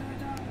 die,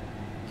 die.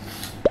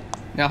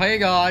 Now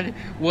hang on.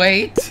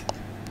 Wait.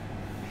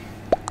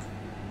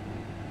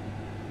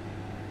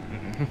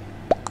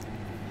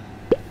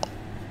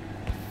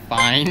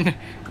 Fine.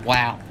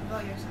 Wow.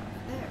 Roll yourself.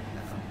 There we go.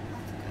 That's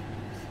good.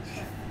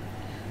 There.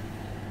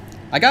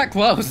 I got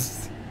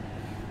close.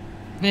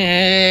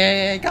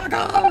 Yay! Got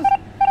close.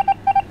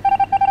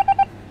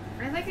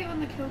 I like it when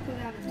the kill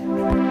cooldown is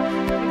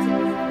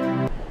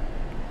different.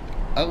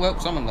 Oh well,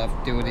 someone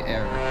left due to the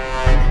error.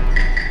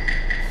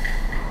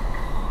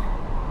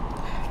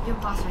 You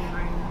imposter,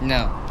 aren't you?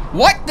 No.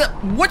 What the?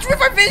 What's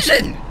with our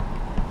vision?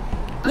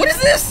 What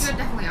is this? You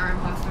definitely are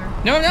imposter.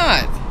 No, I'm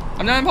not.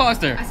 I'm not an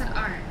imposter. I said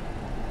aren't.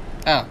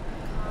 Oh.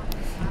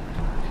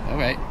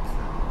 Alright.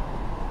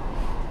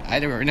 I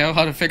don't know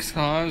how to fix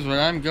comms, but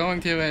I'm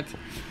going to it.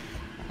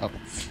 Oh.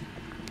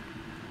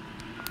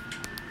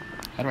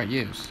 How do I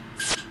use?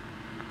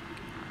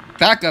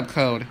 Backup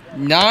code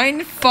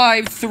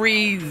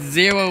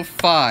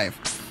 95305.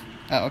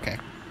 Oh, okay.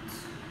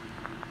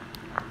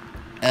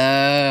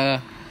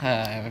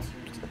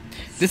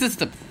 This is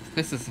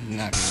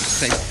not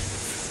safe.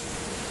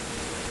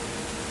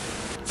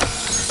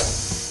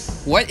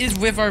 What is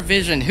with our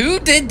vision? Who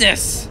did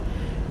this?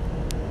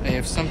 I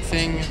have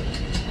something.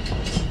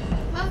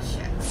 Oh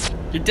shit.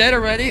 You're dead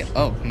already?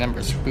 Oh,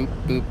 numbers. Boop,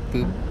 boop,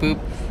 boop, boop,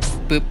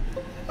 boop.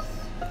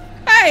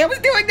 Hey, I was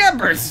doing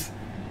numbers!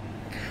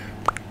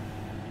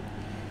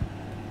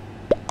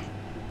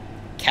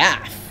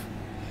 Calf.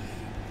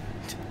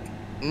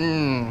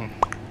 Mmm.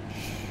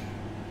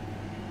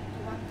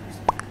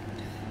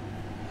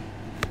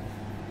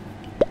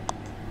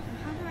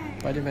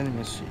 Vitamin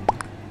machine.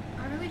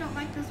 I really don't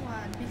like this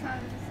one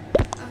because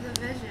of the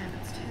vision.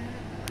 It's terrible.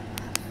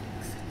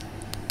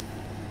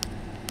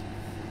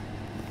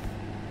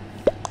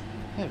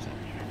 There's that.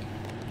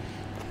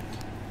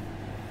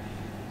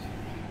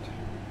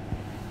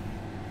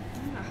 I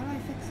don't know. How do I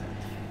fix it?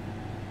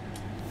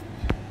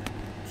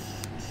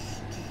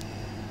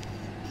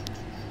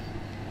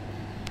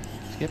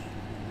 Skip.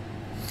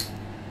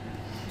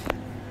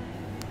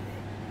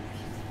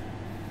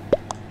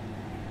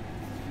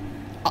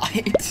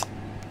 Alright.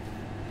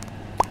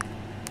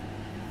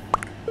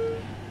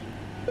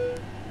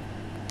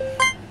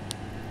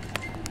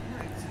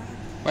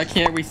 Why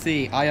can't we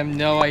see? I have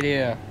no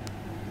idea.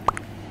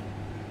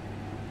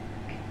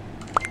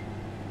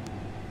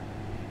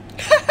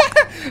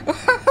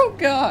 Oh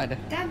God!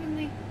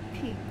 Definitely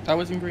pink. I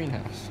was in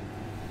greenhouse.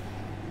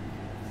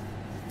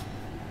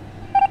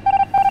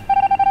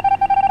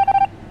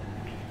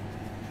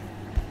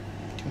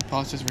 Two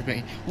imposters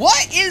remain.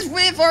 What is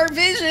with our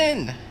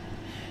vision?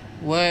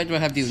 What do I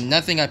have to do?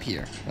 Nothing up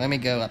here. Let me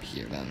go up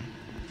here then.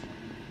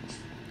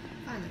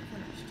 Finally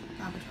finished.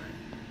 Laboratory.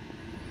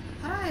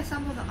 How do I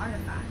assemble the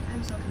artifact?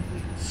 I'm so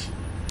confused.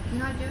 You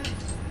know how to do it?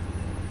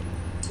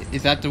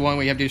 Is that the one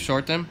where you have to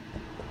short them?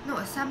 No,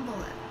 assemble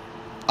it.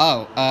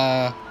 Oh,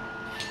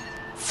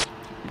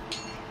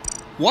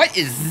 what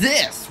is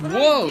this? What do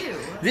Whoa! I do?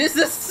 This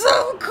is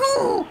so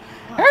cool!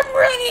 What? I'm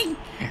running!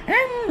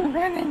 I'm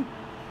running!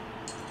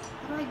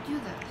 How do I do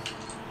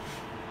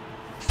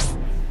this?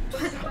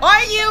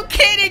 Are you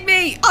kidding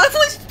me? I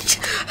was... I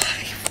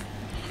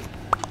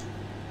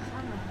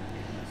don't know how to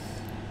do this.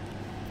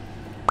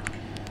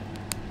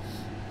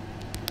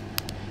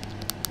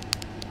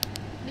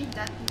 Need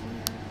that people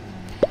here.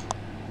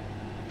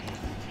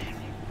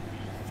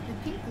 Did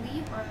pink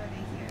leave or are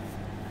they here?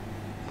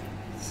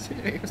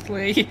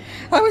 Seriously?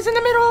 I was in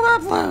the middle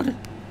of upload!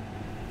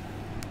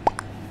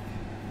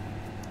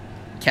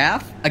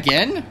 Calf?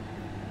 Again?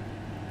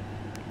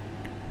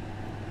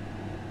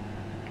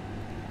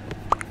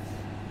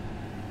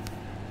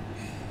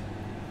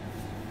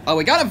 Oh,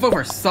 we gotta vote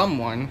for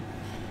someone.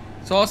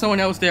 Saw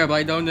someone else there, but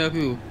I don't know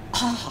who.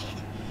 Ah.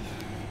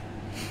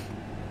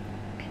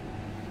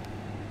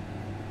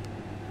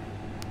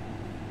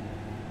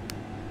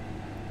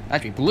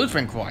 Actually, Blue's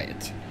been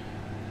quiet.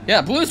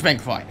 Yeah, Blue's been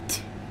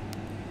quiet.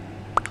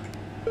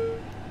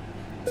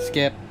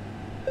 Skip.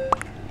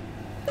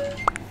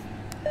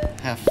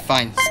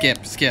 Fine,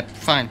 skip,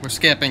 fine, we're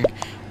skipping.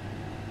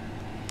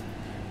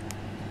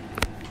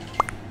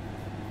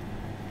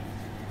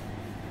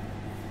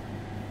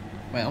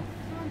 Well,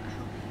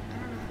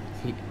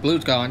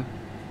 Blue's gone.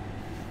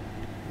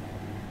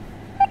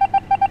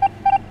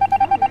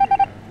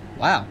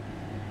 Wow.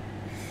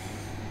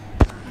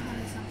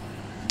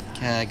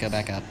 Okay, go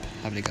back up.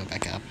 How do you go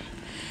back up?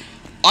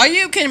 Are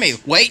you kidding me?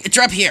 Wait, it's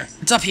up here.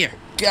 It's up here.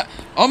 Yeah.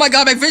 Oh my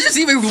God, my vision's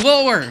even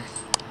lower.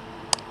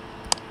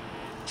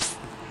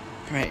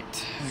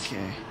 Right.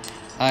 Okay.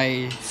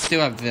 I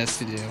still have this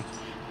to do.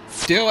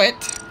 Do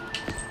it.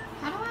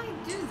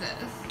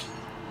 this?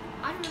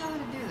 I don't know how to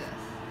do this.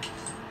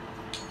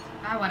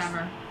 Ah,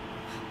 whatever.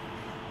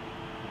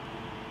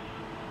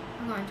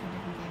 I'm going to a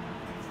different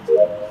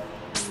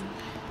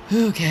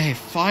game. Okay,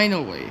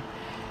 finally.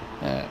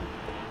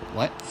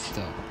 What?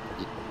 So,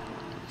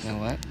 you know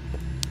what?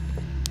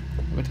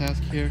 What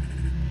task here?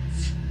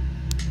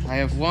 I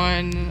have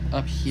one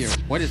up here.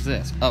 What is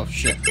this? Oh,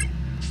 shit.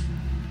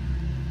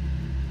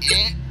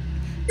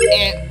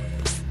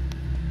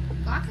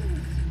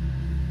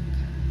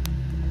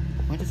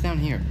 What is down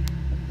here?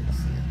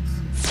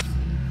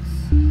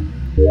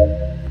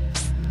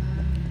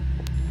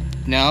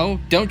 No,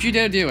 don't you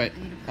dare do it.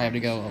 I have to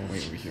go all the way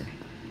over here.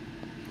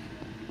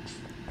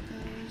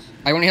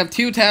 I only have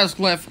 2 tasks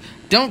left.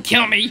 Don't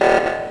kill me.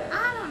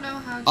 I don't know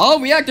how to... Oh,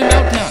 reactor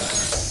meltdown.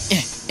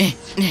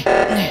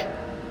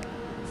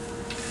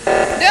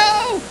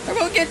 No! I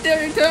won't get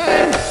there in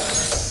time.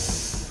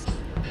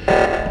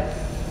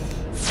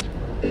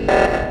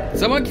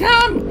 Someone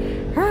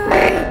come!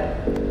 Hurry!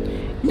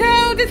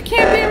 No, this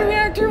can't be a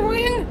reactor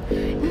win!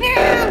 No!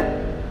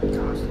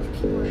 Gosh, this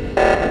keyboard.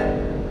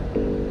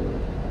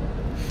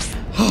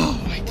 Oh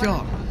my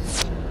god.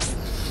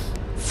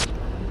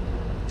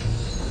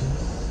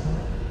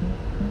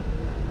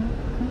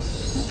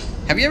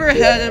 Have you ever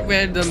had it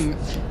where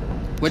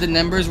the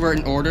numbers were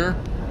in order?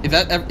 Is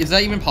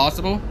that even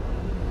possible?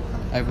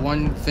 I have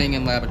one thing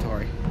in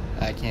laboratory.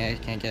 I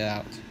can't get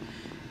out.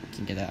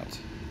 Can't get out.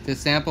 The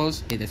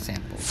samples? It is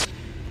samples.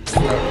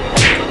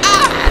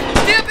 Ah!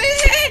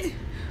 Stupid!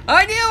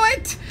 I knew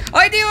it!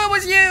 I knew it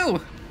was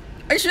you!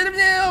 I should have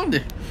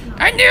known!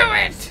 I knew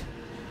it!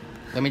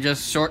 Let me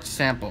just sort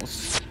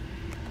samples.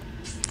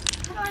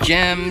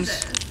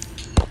 Gems,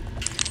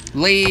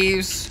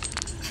 leaves,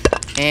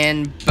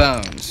 and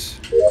bones.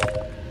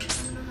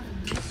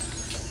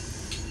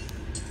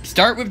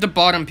 Start with the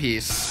bottom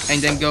piece,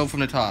 and then go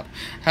from the top.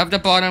 Have the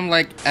bottom,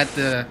 like, at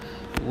the...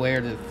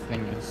 where the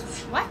thing is.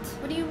 What?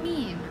 What do you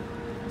mean?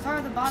 Start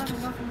at the bottom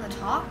and go from the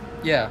top?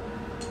 Yeah.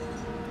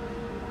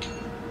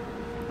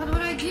 What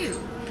would I do?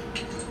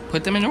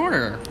 Put them in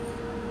order.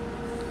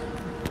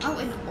 Oh,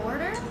 in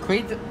order?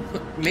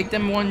 Make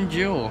them one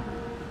jewel.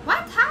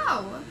 What?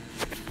 How?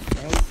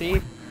 Let's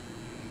see.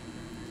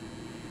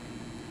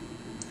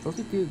 Supposed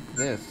to do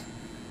this.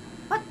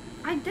 What?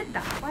 I did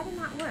that. Why didn't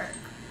that work?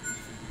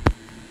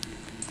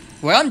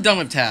 Well, I'm done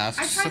with tasks.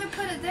 I tried to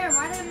put it there.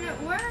 Why didn't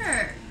it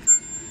work?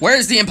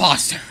 Where's the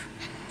imposter?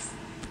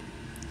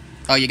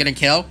 Oh, you gonna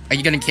kill? Are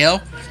you gonna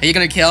kill? Are you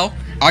gonna kill?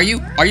 Are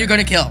you? Are you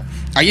gonna kill?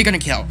 Are you gonna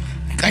kill?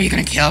 Are you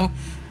gonna kill?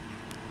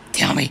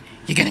 Tell me,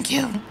 you gonna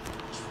kill?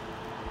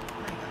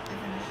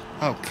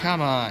 Oh, come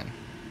on.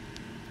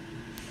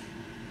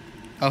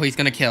 Oh, he's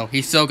gonna kill.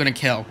 He's so gonna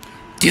kill.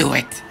 Do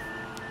it!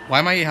 Why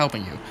am I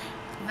helping you?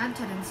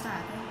 Vented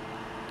instead.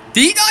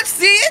 Did you not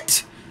see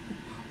it?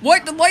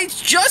 What? The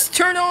lights just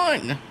turned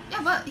on!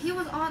 Yeah, but he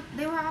was on.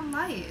 They were on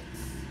lights.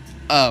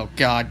 Oh,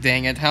 god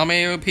dang it. How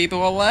many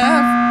people are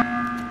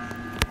left?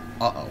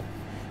 Uh-oh.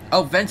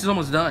 Oh, vents is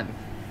almost done.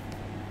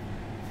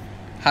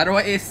 How do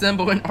I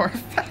assemble an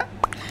artifact?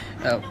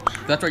 Oh,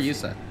 that's what you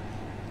said.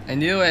 I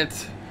knew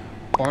it.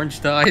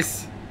 Orange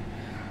dies.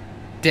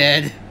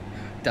 Dead.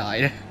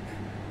 Died.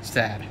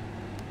 Sad.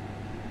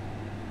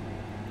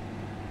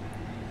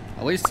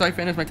 At least I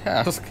finished my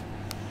task.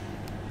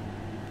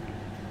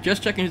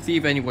 Just checking to see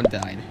if anyone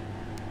died.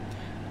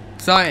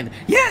 Signed.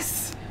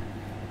 Yes!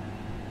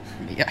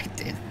 Yeah, I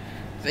did.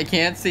 They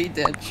can't see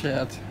dead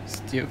chat.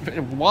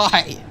 Stupid.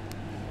 Why?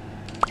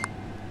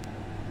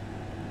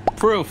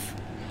 Proof.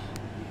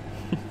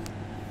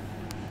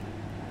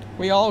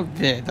 We all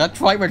did. That's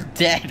why we're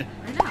dead.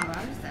 I know,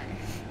 I was there.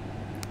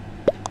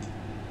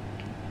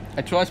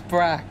 I trust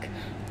Brack.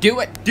 Do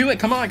it! Do it!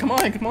 Come on, come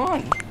on, come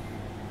on!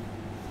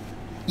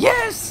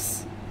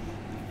 Yes!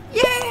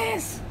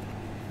 Yes!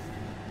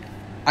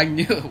 I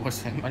knew it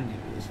was him. I knew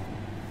it was him.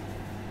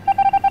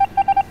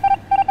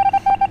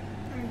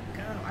 There you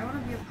go. I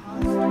want to be a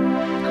imposter.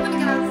 I'm gonna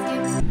get out of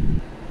this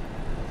game.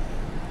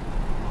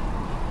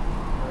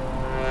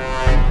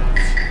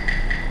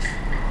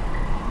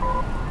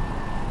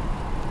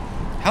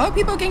 How are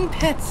people getting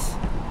pets?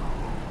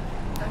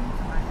 Don't you have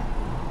to buy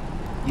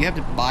it? You have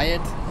to buy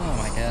it? Oh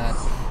my god.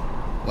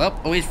 Well,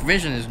 at least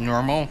vision is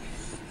normal.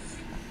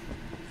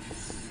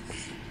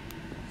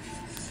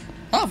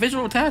 Oh,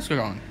 visual tasks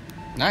are on.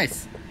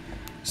 Nice.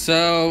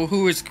 So,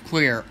 who is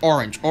clear?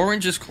 Orange.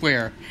 Orange is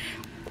clear.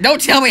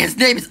 Don't tell me his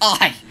name is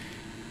I!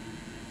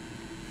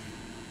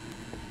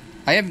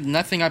 I have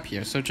nothing up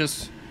here, so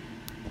just...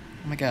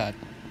 Oh my god.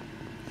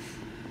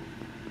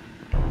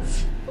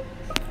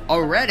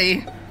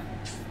 Already?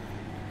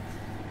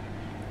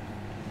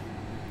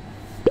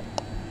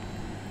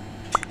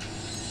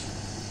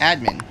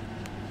 Admin.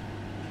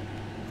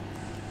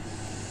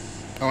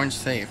 Orange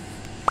safe.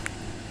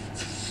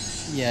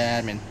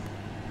 Yeah, admin.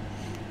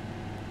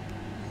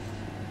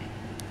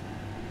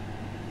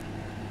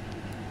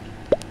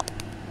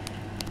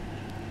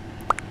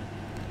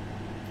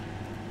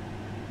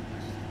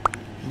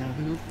 No,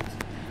 who?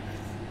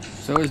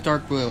 So is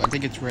dark blue. I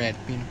think it's red.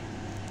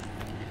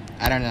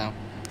 I don't know.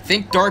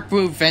 Think dark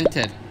blue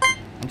vented.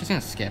 I'm just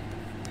gonna skip.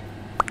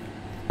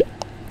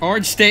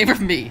 Orange, stay with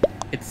me.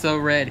 It's so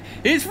red.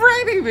 It's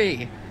raping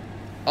me.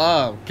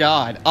 Oh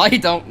God, I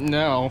don't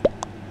know.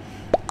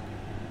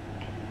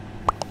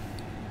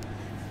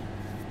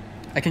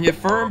 I can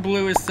confirm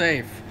blue is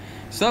safe.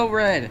 So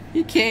red,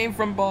 he came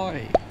from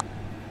body.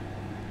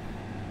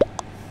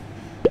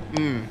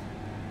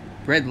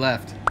 Red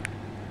left.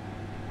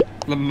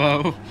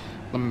 Lamau.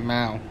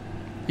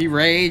 He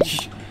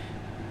rage.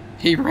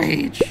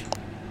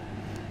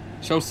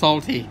 So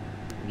salty.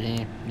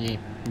 Yeah.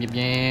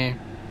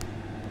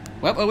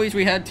 Well, at least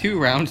we had 2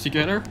 rounds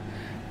together.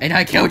 And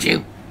I killed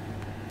you.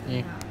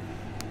 Yeah.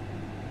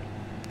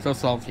 So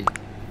salty.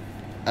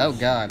 Oh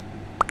God.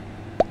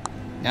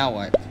 Now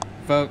what?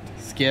 Vote.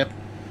 Skip.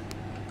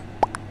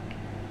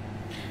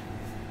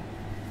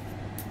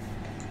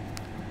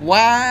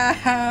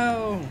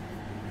 Wow. What?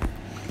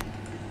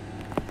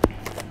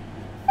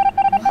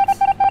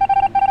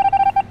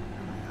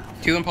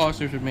 2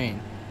 imposters remain.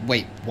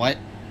 Wait, what?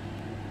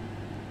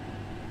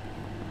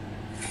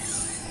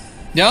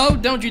 No,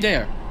 don't you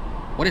dare.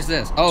 What is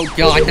this? Oh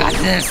God, not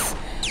this.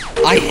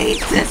 I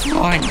hate this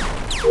one.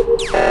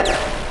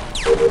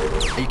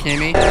 Are you kidding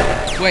me?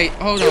 Wait,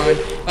 hold on.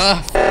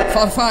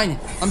 Fine.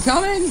 I'm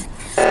coming.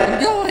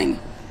 I'm going.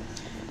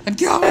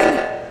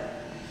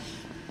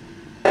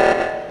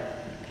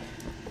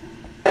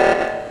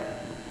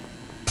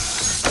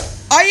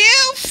 Are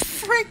you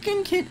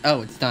freaking kidding?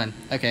 Oh, it's done.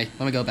 Okay,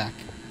 let me go back.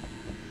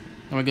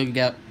 I'm gonna go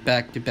get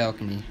back to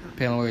balcony.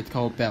 Apparently it's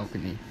called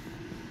balcony.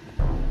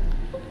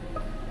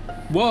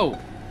 Whoa!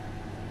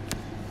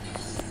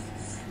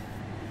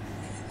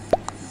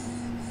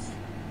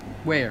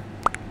 Where?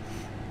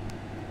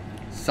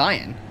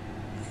 Cyan?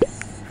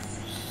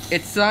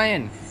 It's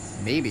Cyan!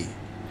 Maybe.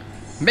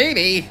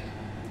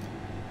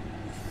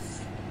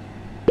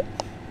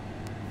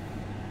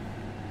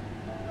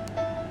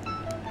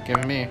 Give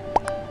it me.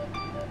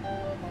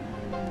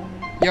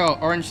 Yo,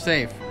 orange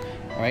safe.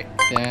 Alright,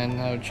 then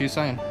I'll choose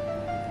Cyan.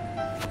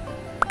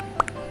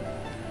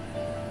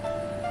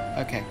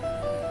 Okay.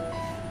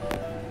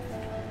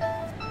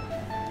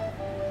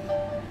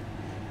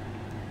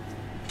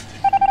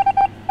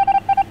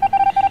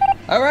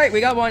 Alright, we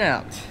got one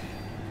out.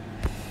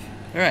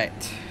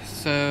 Alright,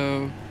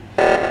 so...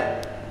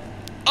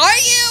 Are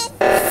you?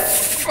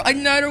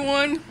 Another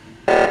one?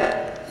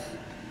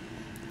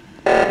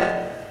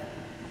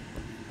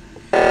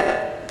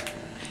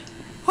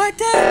 What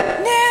the?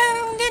 No.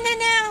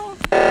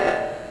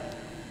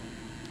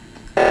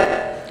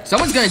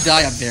 Someone's gonna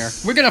die up there.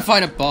 We're gonna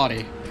find a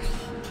body.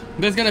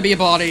 There's gonna be a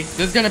body.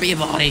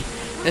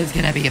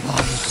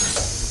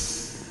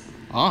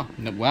 Oh,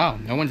 no, wow,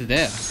 no one's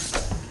dead.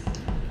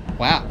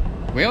 Wow,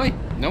 really?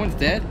 No one's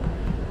dead?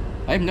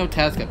 I have no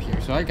task up here,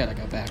 so I gotta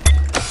go back.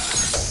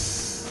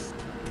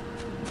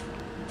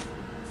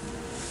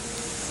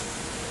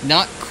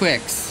 Not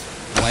quicks.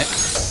 What?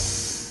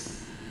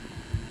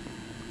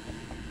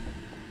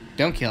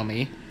 Don't kill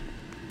me.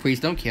 Please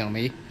don't kill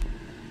me.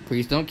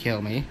 Please don't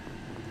kill me.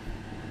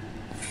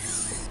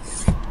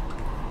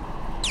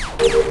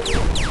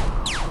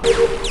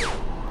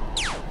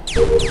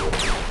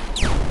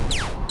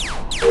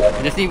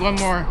 I just need one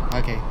more.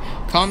 Okay.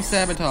 Calm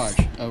sabotage.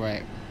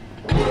 Alright.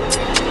 Dang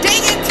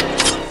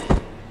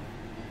it!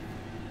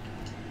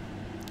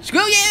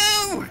 Screw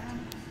you!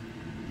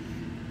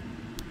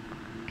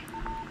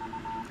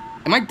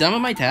 Am I done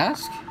with my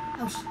task?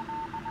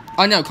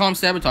 Oh no, calm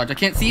sabotage. I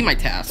can't see my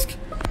task.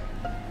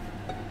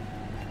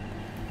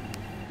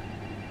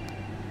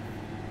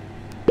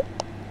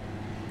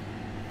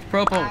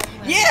 Purple.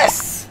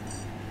 Yes!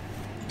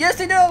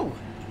 Yes, I know!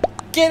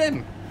 Get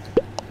him!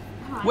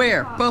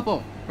 Where?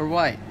 Purple or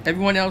white?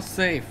 Everyone else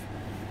safe.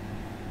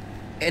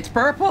 It's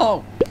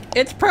purple!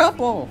 It's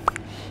purple!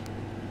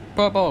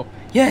 Purple.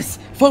 Yes!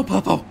 Vote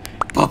purple!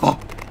 Purple!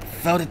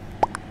 Voted.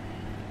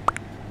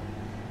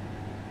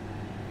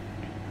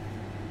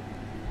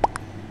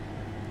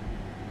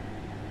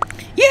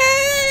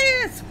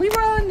 Yes! We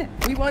won!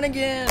 We won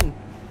again!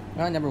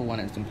 I never won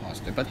as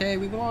imposter, but hey,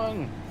 we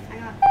won!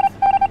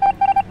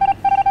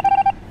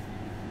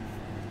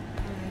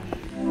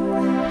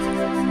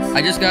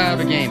 I just got out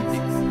of the game.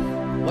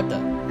 What the?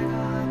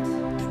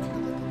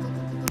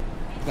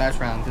 Last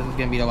round. This is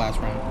gonna be the last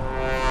round.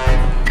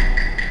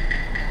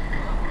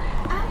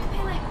 I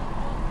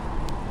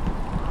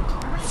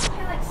have to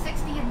pay like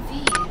 60 in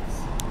fees.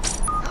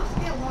 I have to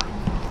pay a lot in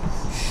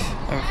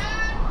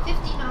fees.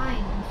 59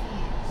 in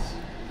fees.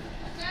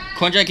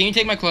 Quinja, can you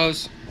take my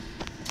clothes?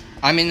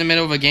 I'm in the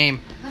middle of a game.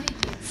 Let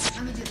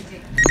me do the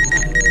game.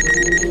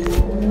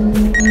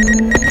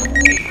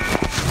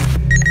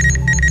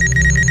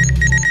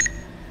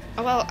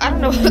 Oh, well, I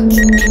don't know what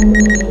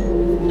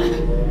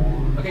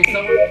Okay,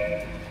 someone.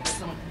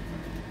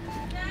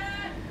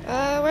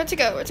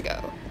 Where'd to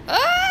go?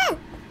 Ah!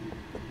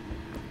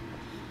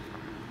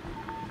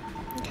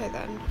 Okay,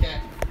 then. Okay.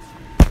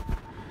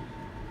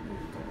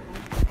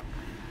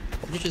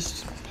 You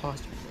just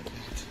pause me like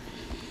that.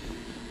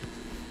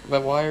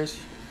 Red wires.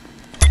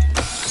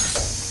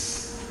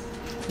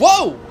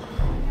 Whoa!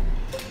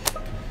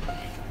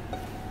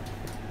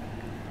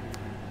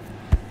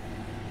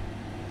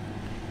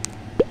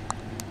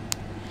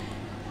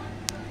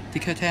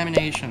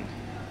 Decontamination.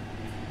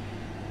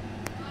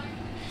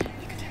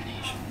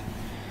 Decontamination.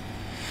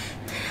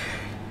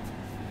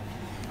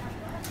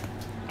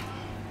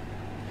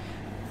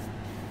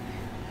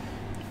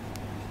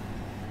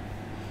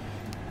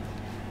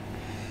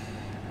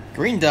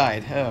 Green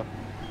died. Oh.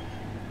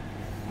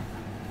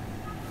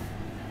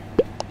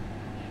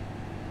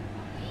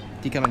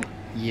 Decontamination.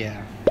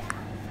 Yeah.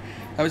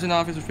 I was an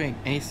officer thing.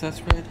 Any sus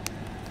spread?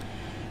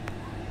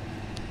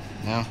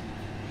 No.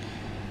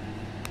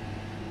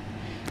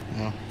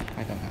 No,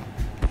 I don't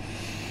know.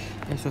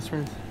 Any sus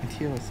spread?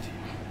 Until it's 2.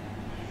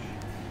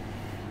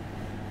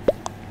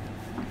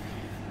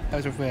 That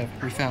was a web.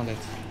 We found it.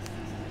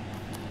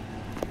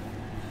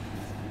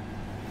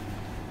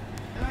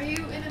 Are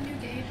you in a new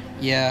game?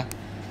 Yeah.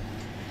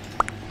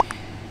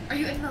 Are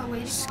you in the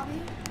waiting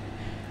lobby?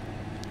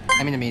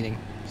 I'm in a meeting.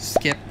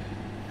 Skip.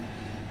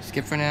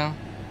 Skip for now.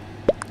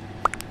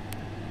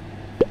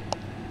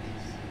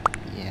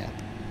 Yeah.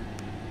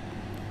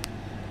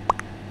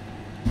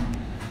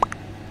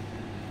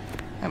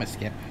 I'm a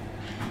skip.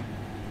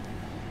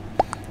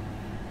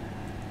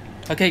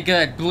 Okay,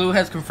 good. Blue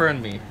has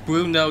confirmed me.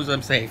 Blue knows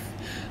I'm safe.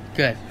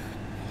 Good.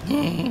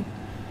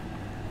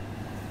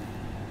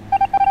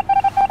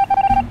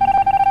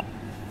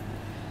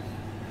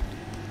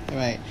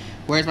 Alright.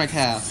 Where's my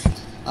task?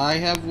 I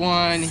have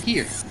one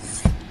here.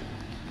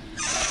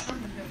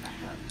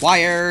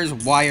 Wires,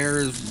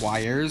 wires,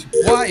 wires,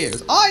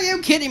 wires. Are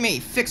you kidding me?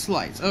 Fix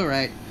lights.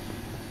 Alright.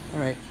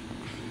 Alright.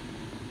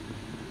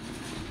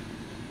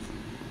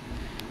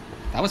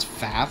 That was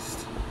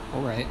fast.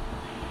 Alright.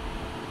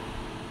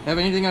 Have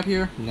anything up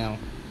here? No.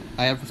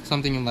 I have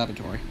something in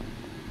laboratory.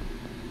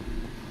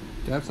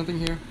 Do I have something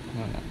here?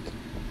 No, no.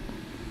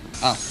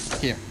 Oh,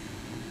 here.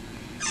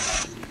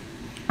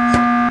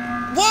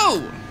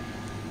 Whoa!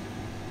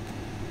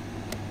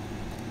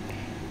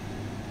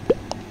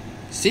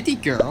 City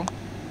girl?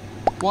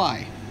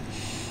 Why?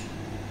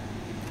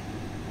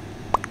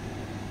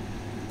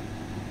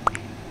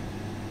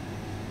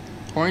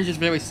 Orange is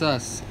very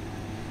sus.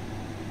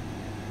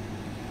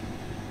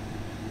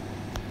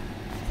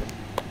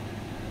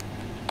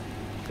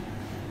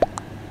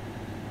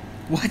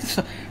 What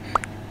the?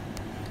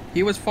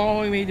 He was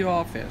following me to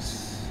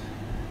office.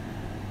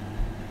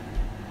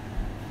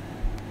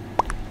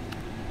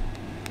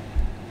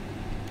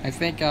 I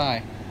think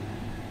I...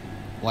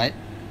 What?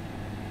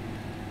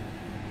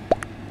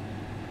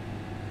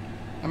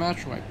 I'm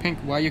actually Pink,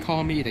 why you call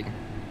a meeting?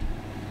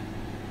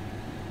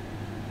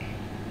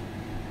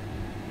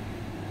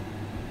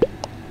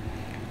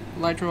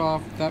 Lights are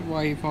off, that's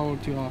why he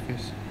followed to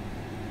office.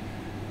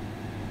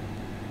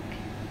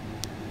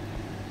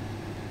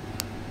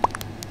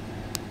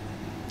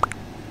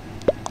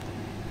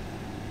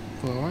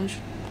 For orange?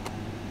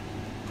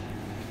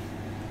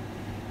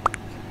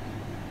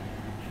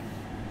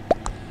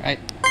 Right.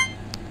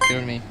 Get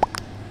on me.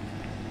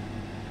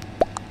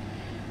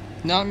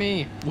 Not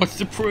me. What's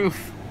the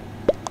proof?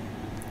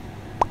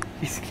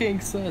 He's king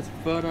sus,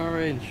 but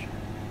orange.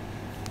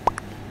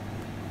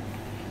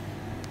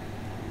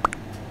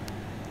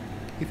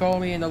 He followed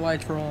me and the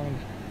light's wrong.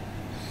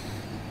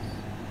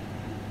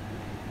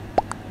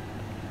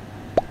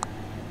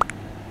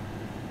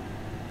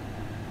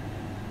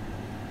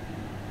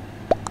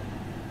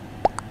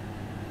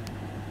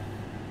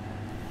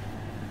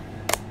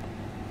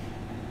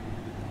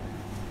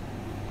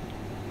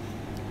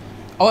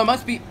 Oh, it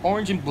must be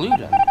orange and blue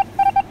then.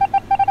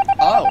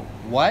 Oh,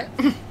 what?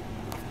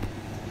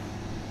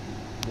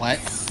 What?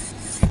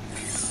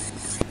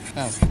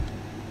 Oh.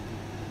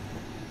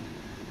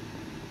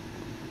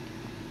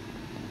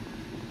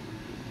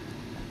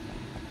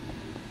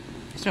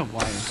 There's no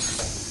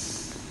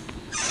wires.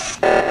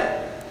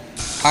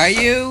 Are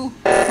you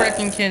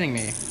freaking kidding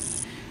me?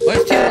 Well,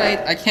 it's too late.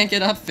 I can't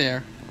get up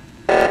there.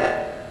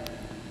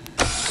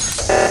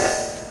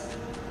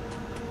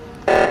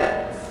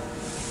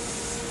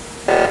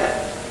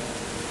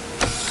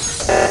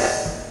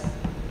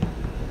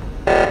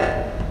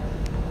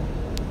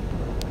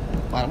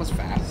 Wow, that was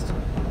fast.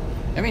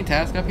 Have any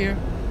tasks up here?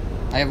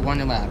 I have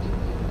one in lab.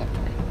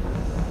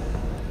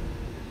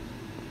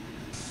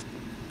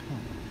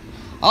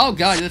 Oh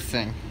god, this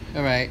thing.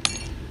 Alright.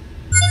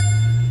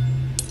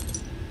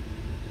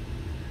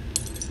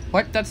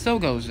 What? That still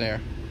goes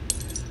there.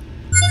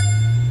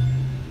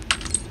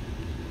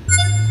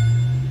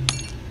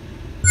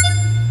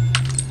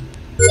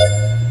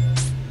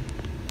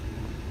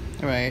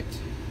 Alright.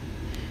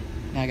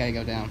 Now I gotta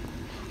go down.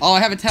 Oh, I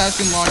have a task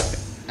in launch.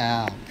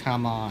 Oh,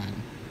 come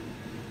on.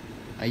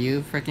 Are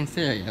you freaking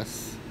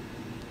serious?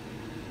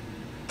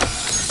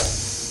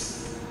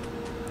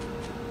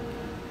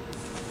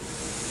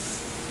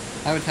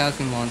 I have a task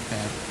in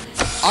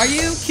Launchpad. Are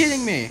you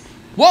kidding me?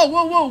 Whoa,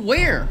 whoa, whoa,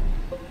 where?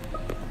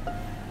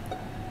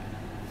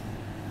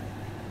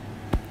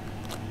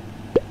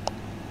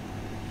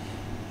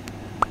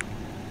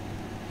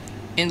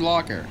 In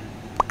locker.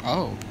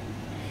 Oh.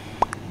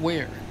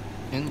 Where?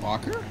 In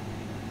locker?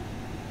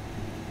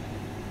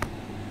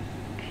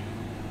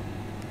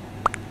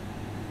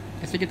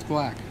 I think it's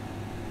black.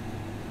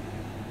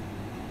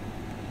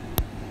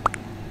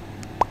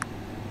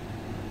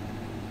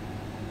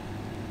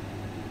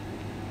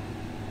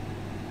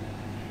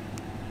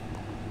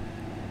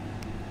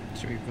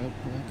 Should we vote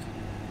quick?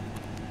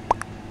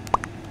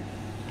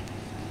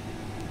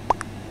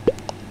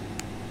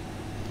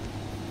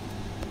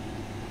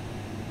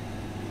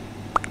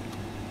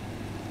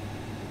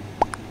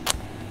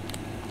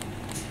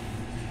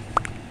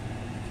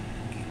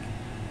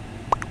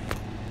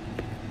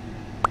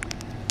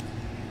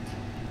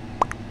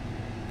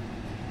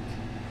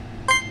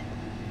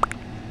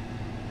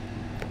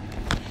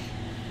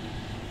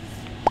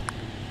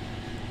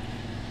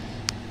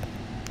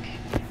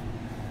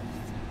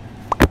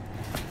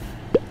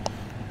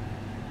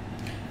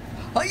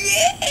 Oh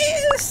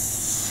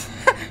yes!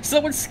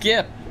 Someone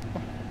skip.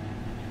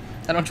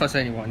 I don't trust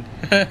anyone.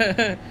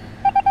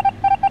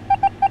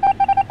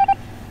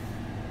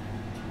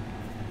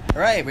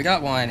 Alright, we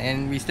got one,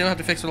 and we still have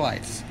to fix the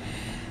lights.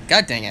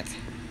 God dang it.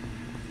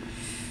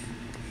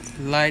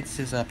 Lights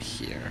is up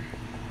here.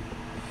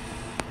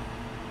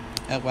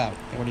 Oh wow,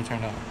 it already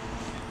turned on.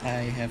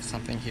 I have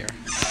something here.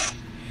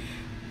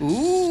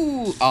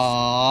 Ooh,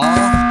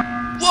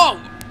 aww. Whoa!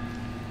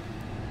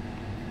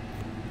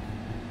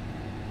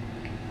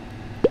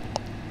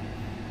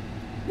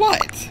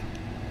 What?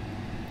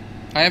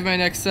 I have my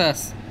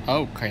excess.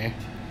 Okay.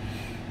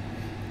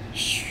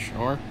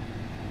 Sure.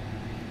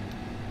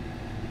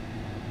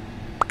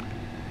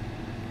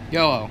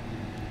 Yellow.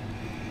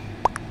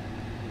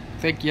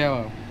 Thick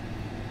yellow.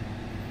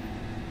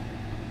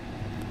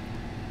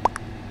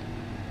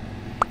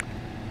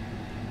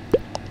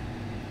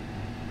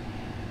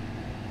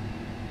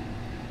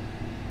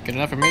 Good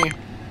enough for me.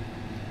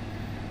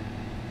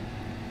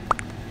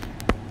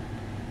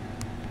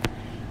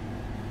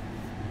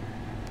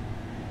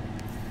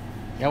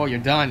 Yeah, well, you're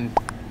done.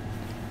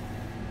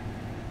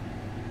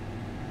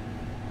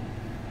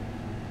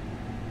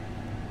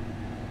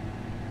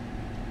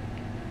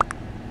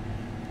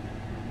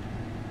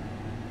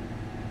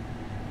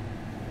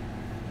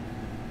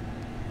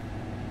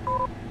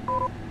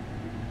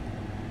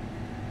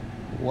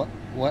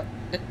 What?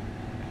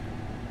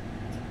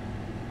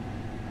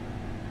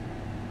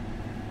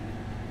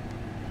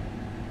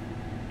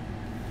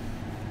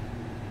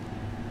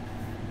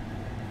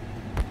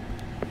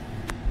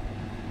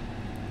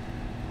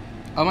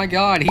 Oh my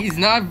god, he's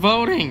not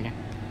voting!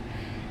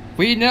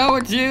 We know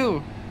it's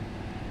you!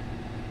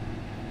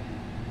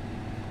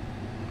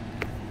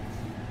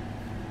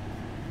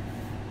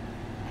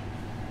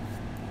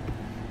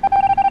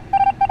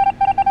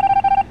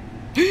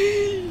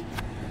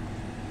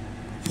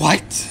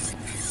 What?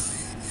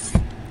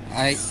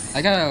 I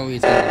gotta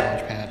always get the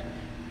launch pad.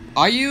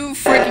 Are you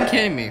freaking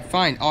kidding me?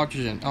 Fine,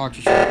 oxygen.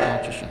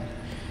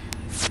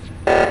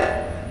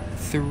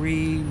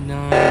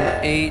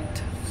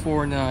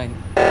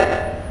 39849.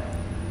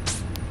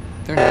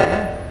 There no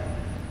one?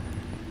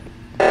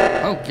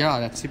 Oh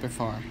god, that's super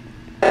far.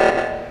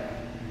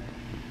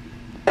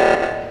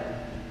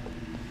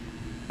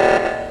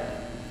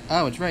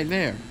 Oh, it's right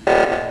there.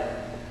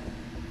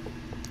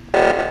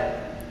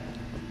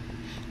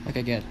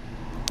 Okay, good.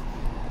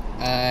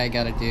 I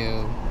gotta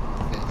do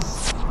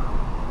this.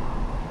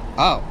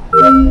 Oh!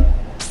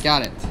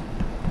 Got it.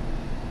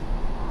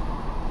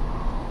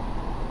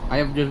 I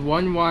have just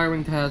one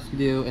wiring task to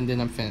do and then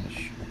I'm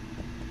finished.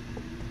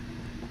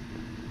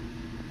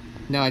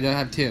 No, I don't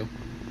have two.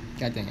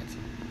 God dang it.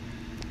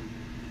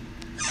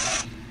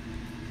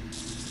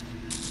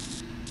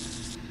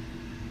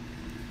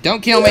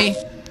 Don't kill me!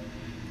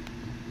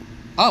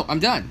 Oh, I'm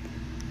done.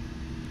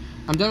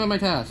 I'm done with my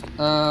task.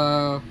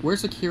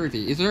 Where's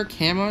security? Is there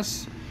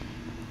cameras?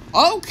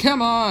 Oh,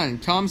 come on!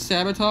 Comm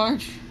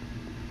sabotage?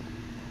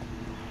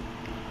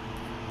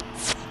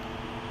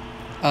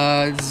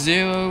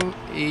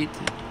 08.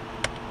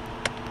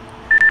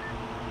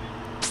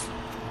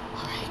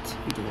 Alright,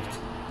 we did it.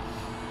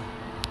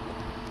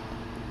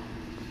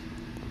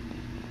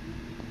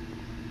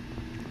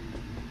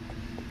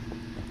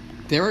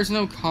 There is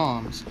no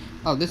comms.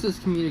 Oh, this is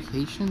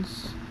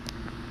communications?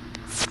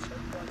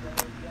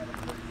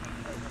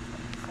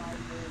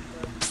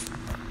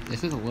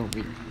 This is a little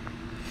weird.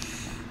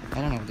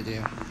 I don't know what to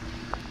do.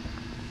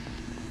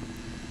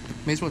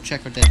 May as well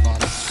check for dead body.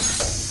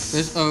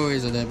 There's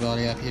always a dead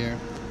body up here.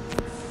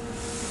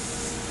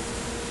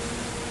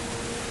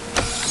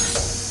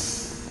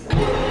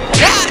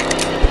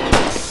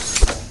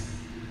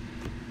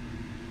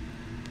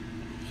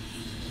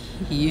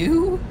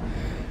 You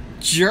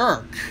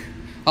jerk.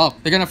 Oh,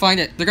 they're gonna find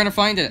it. They're gonna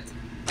find it.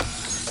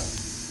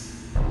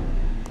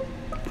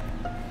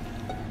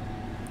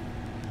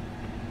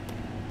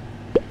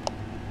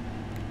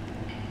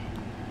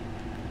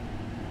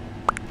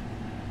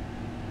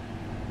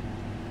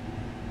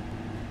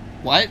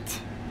 What?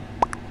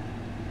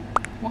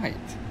 White.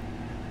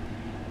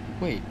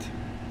 Wait.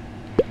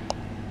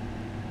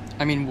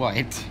 I mean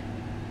white.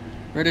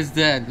 Red is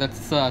dead. That's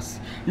sus.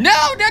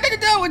 No!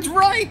 No! It's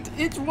right!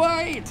 It's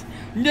white!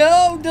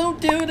 No!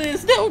 Don't do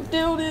this! Don't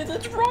do this!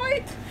 It's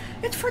right!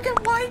 It's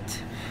freaking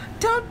white!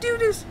 Don't do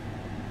this!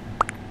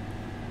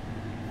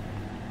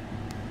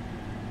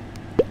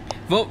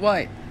 Vote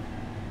white!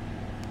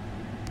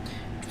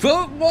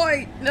 Vote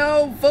white!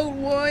 No! Vote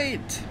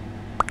white!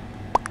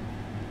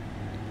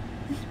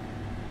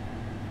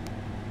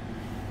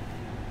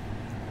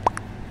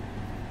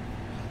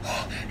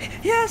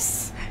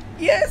 Yes!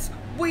 Yes!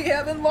 We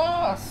haven't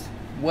lost!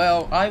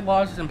 Well, I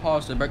lost as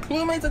imposter, but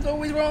crewmates has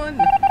always won!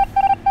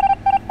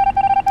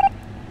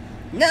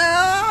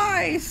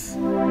 Nice!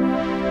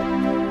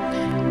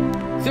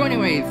 So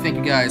anyway, thank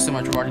you guys so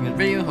much for watching this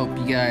video. Hope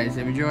you guys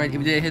have enjoyed. If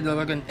you did, hit the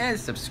like button and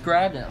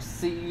subscribe, and I'll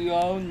see you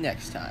all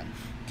next time.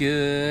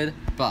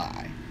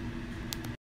 Goodbye.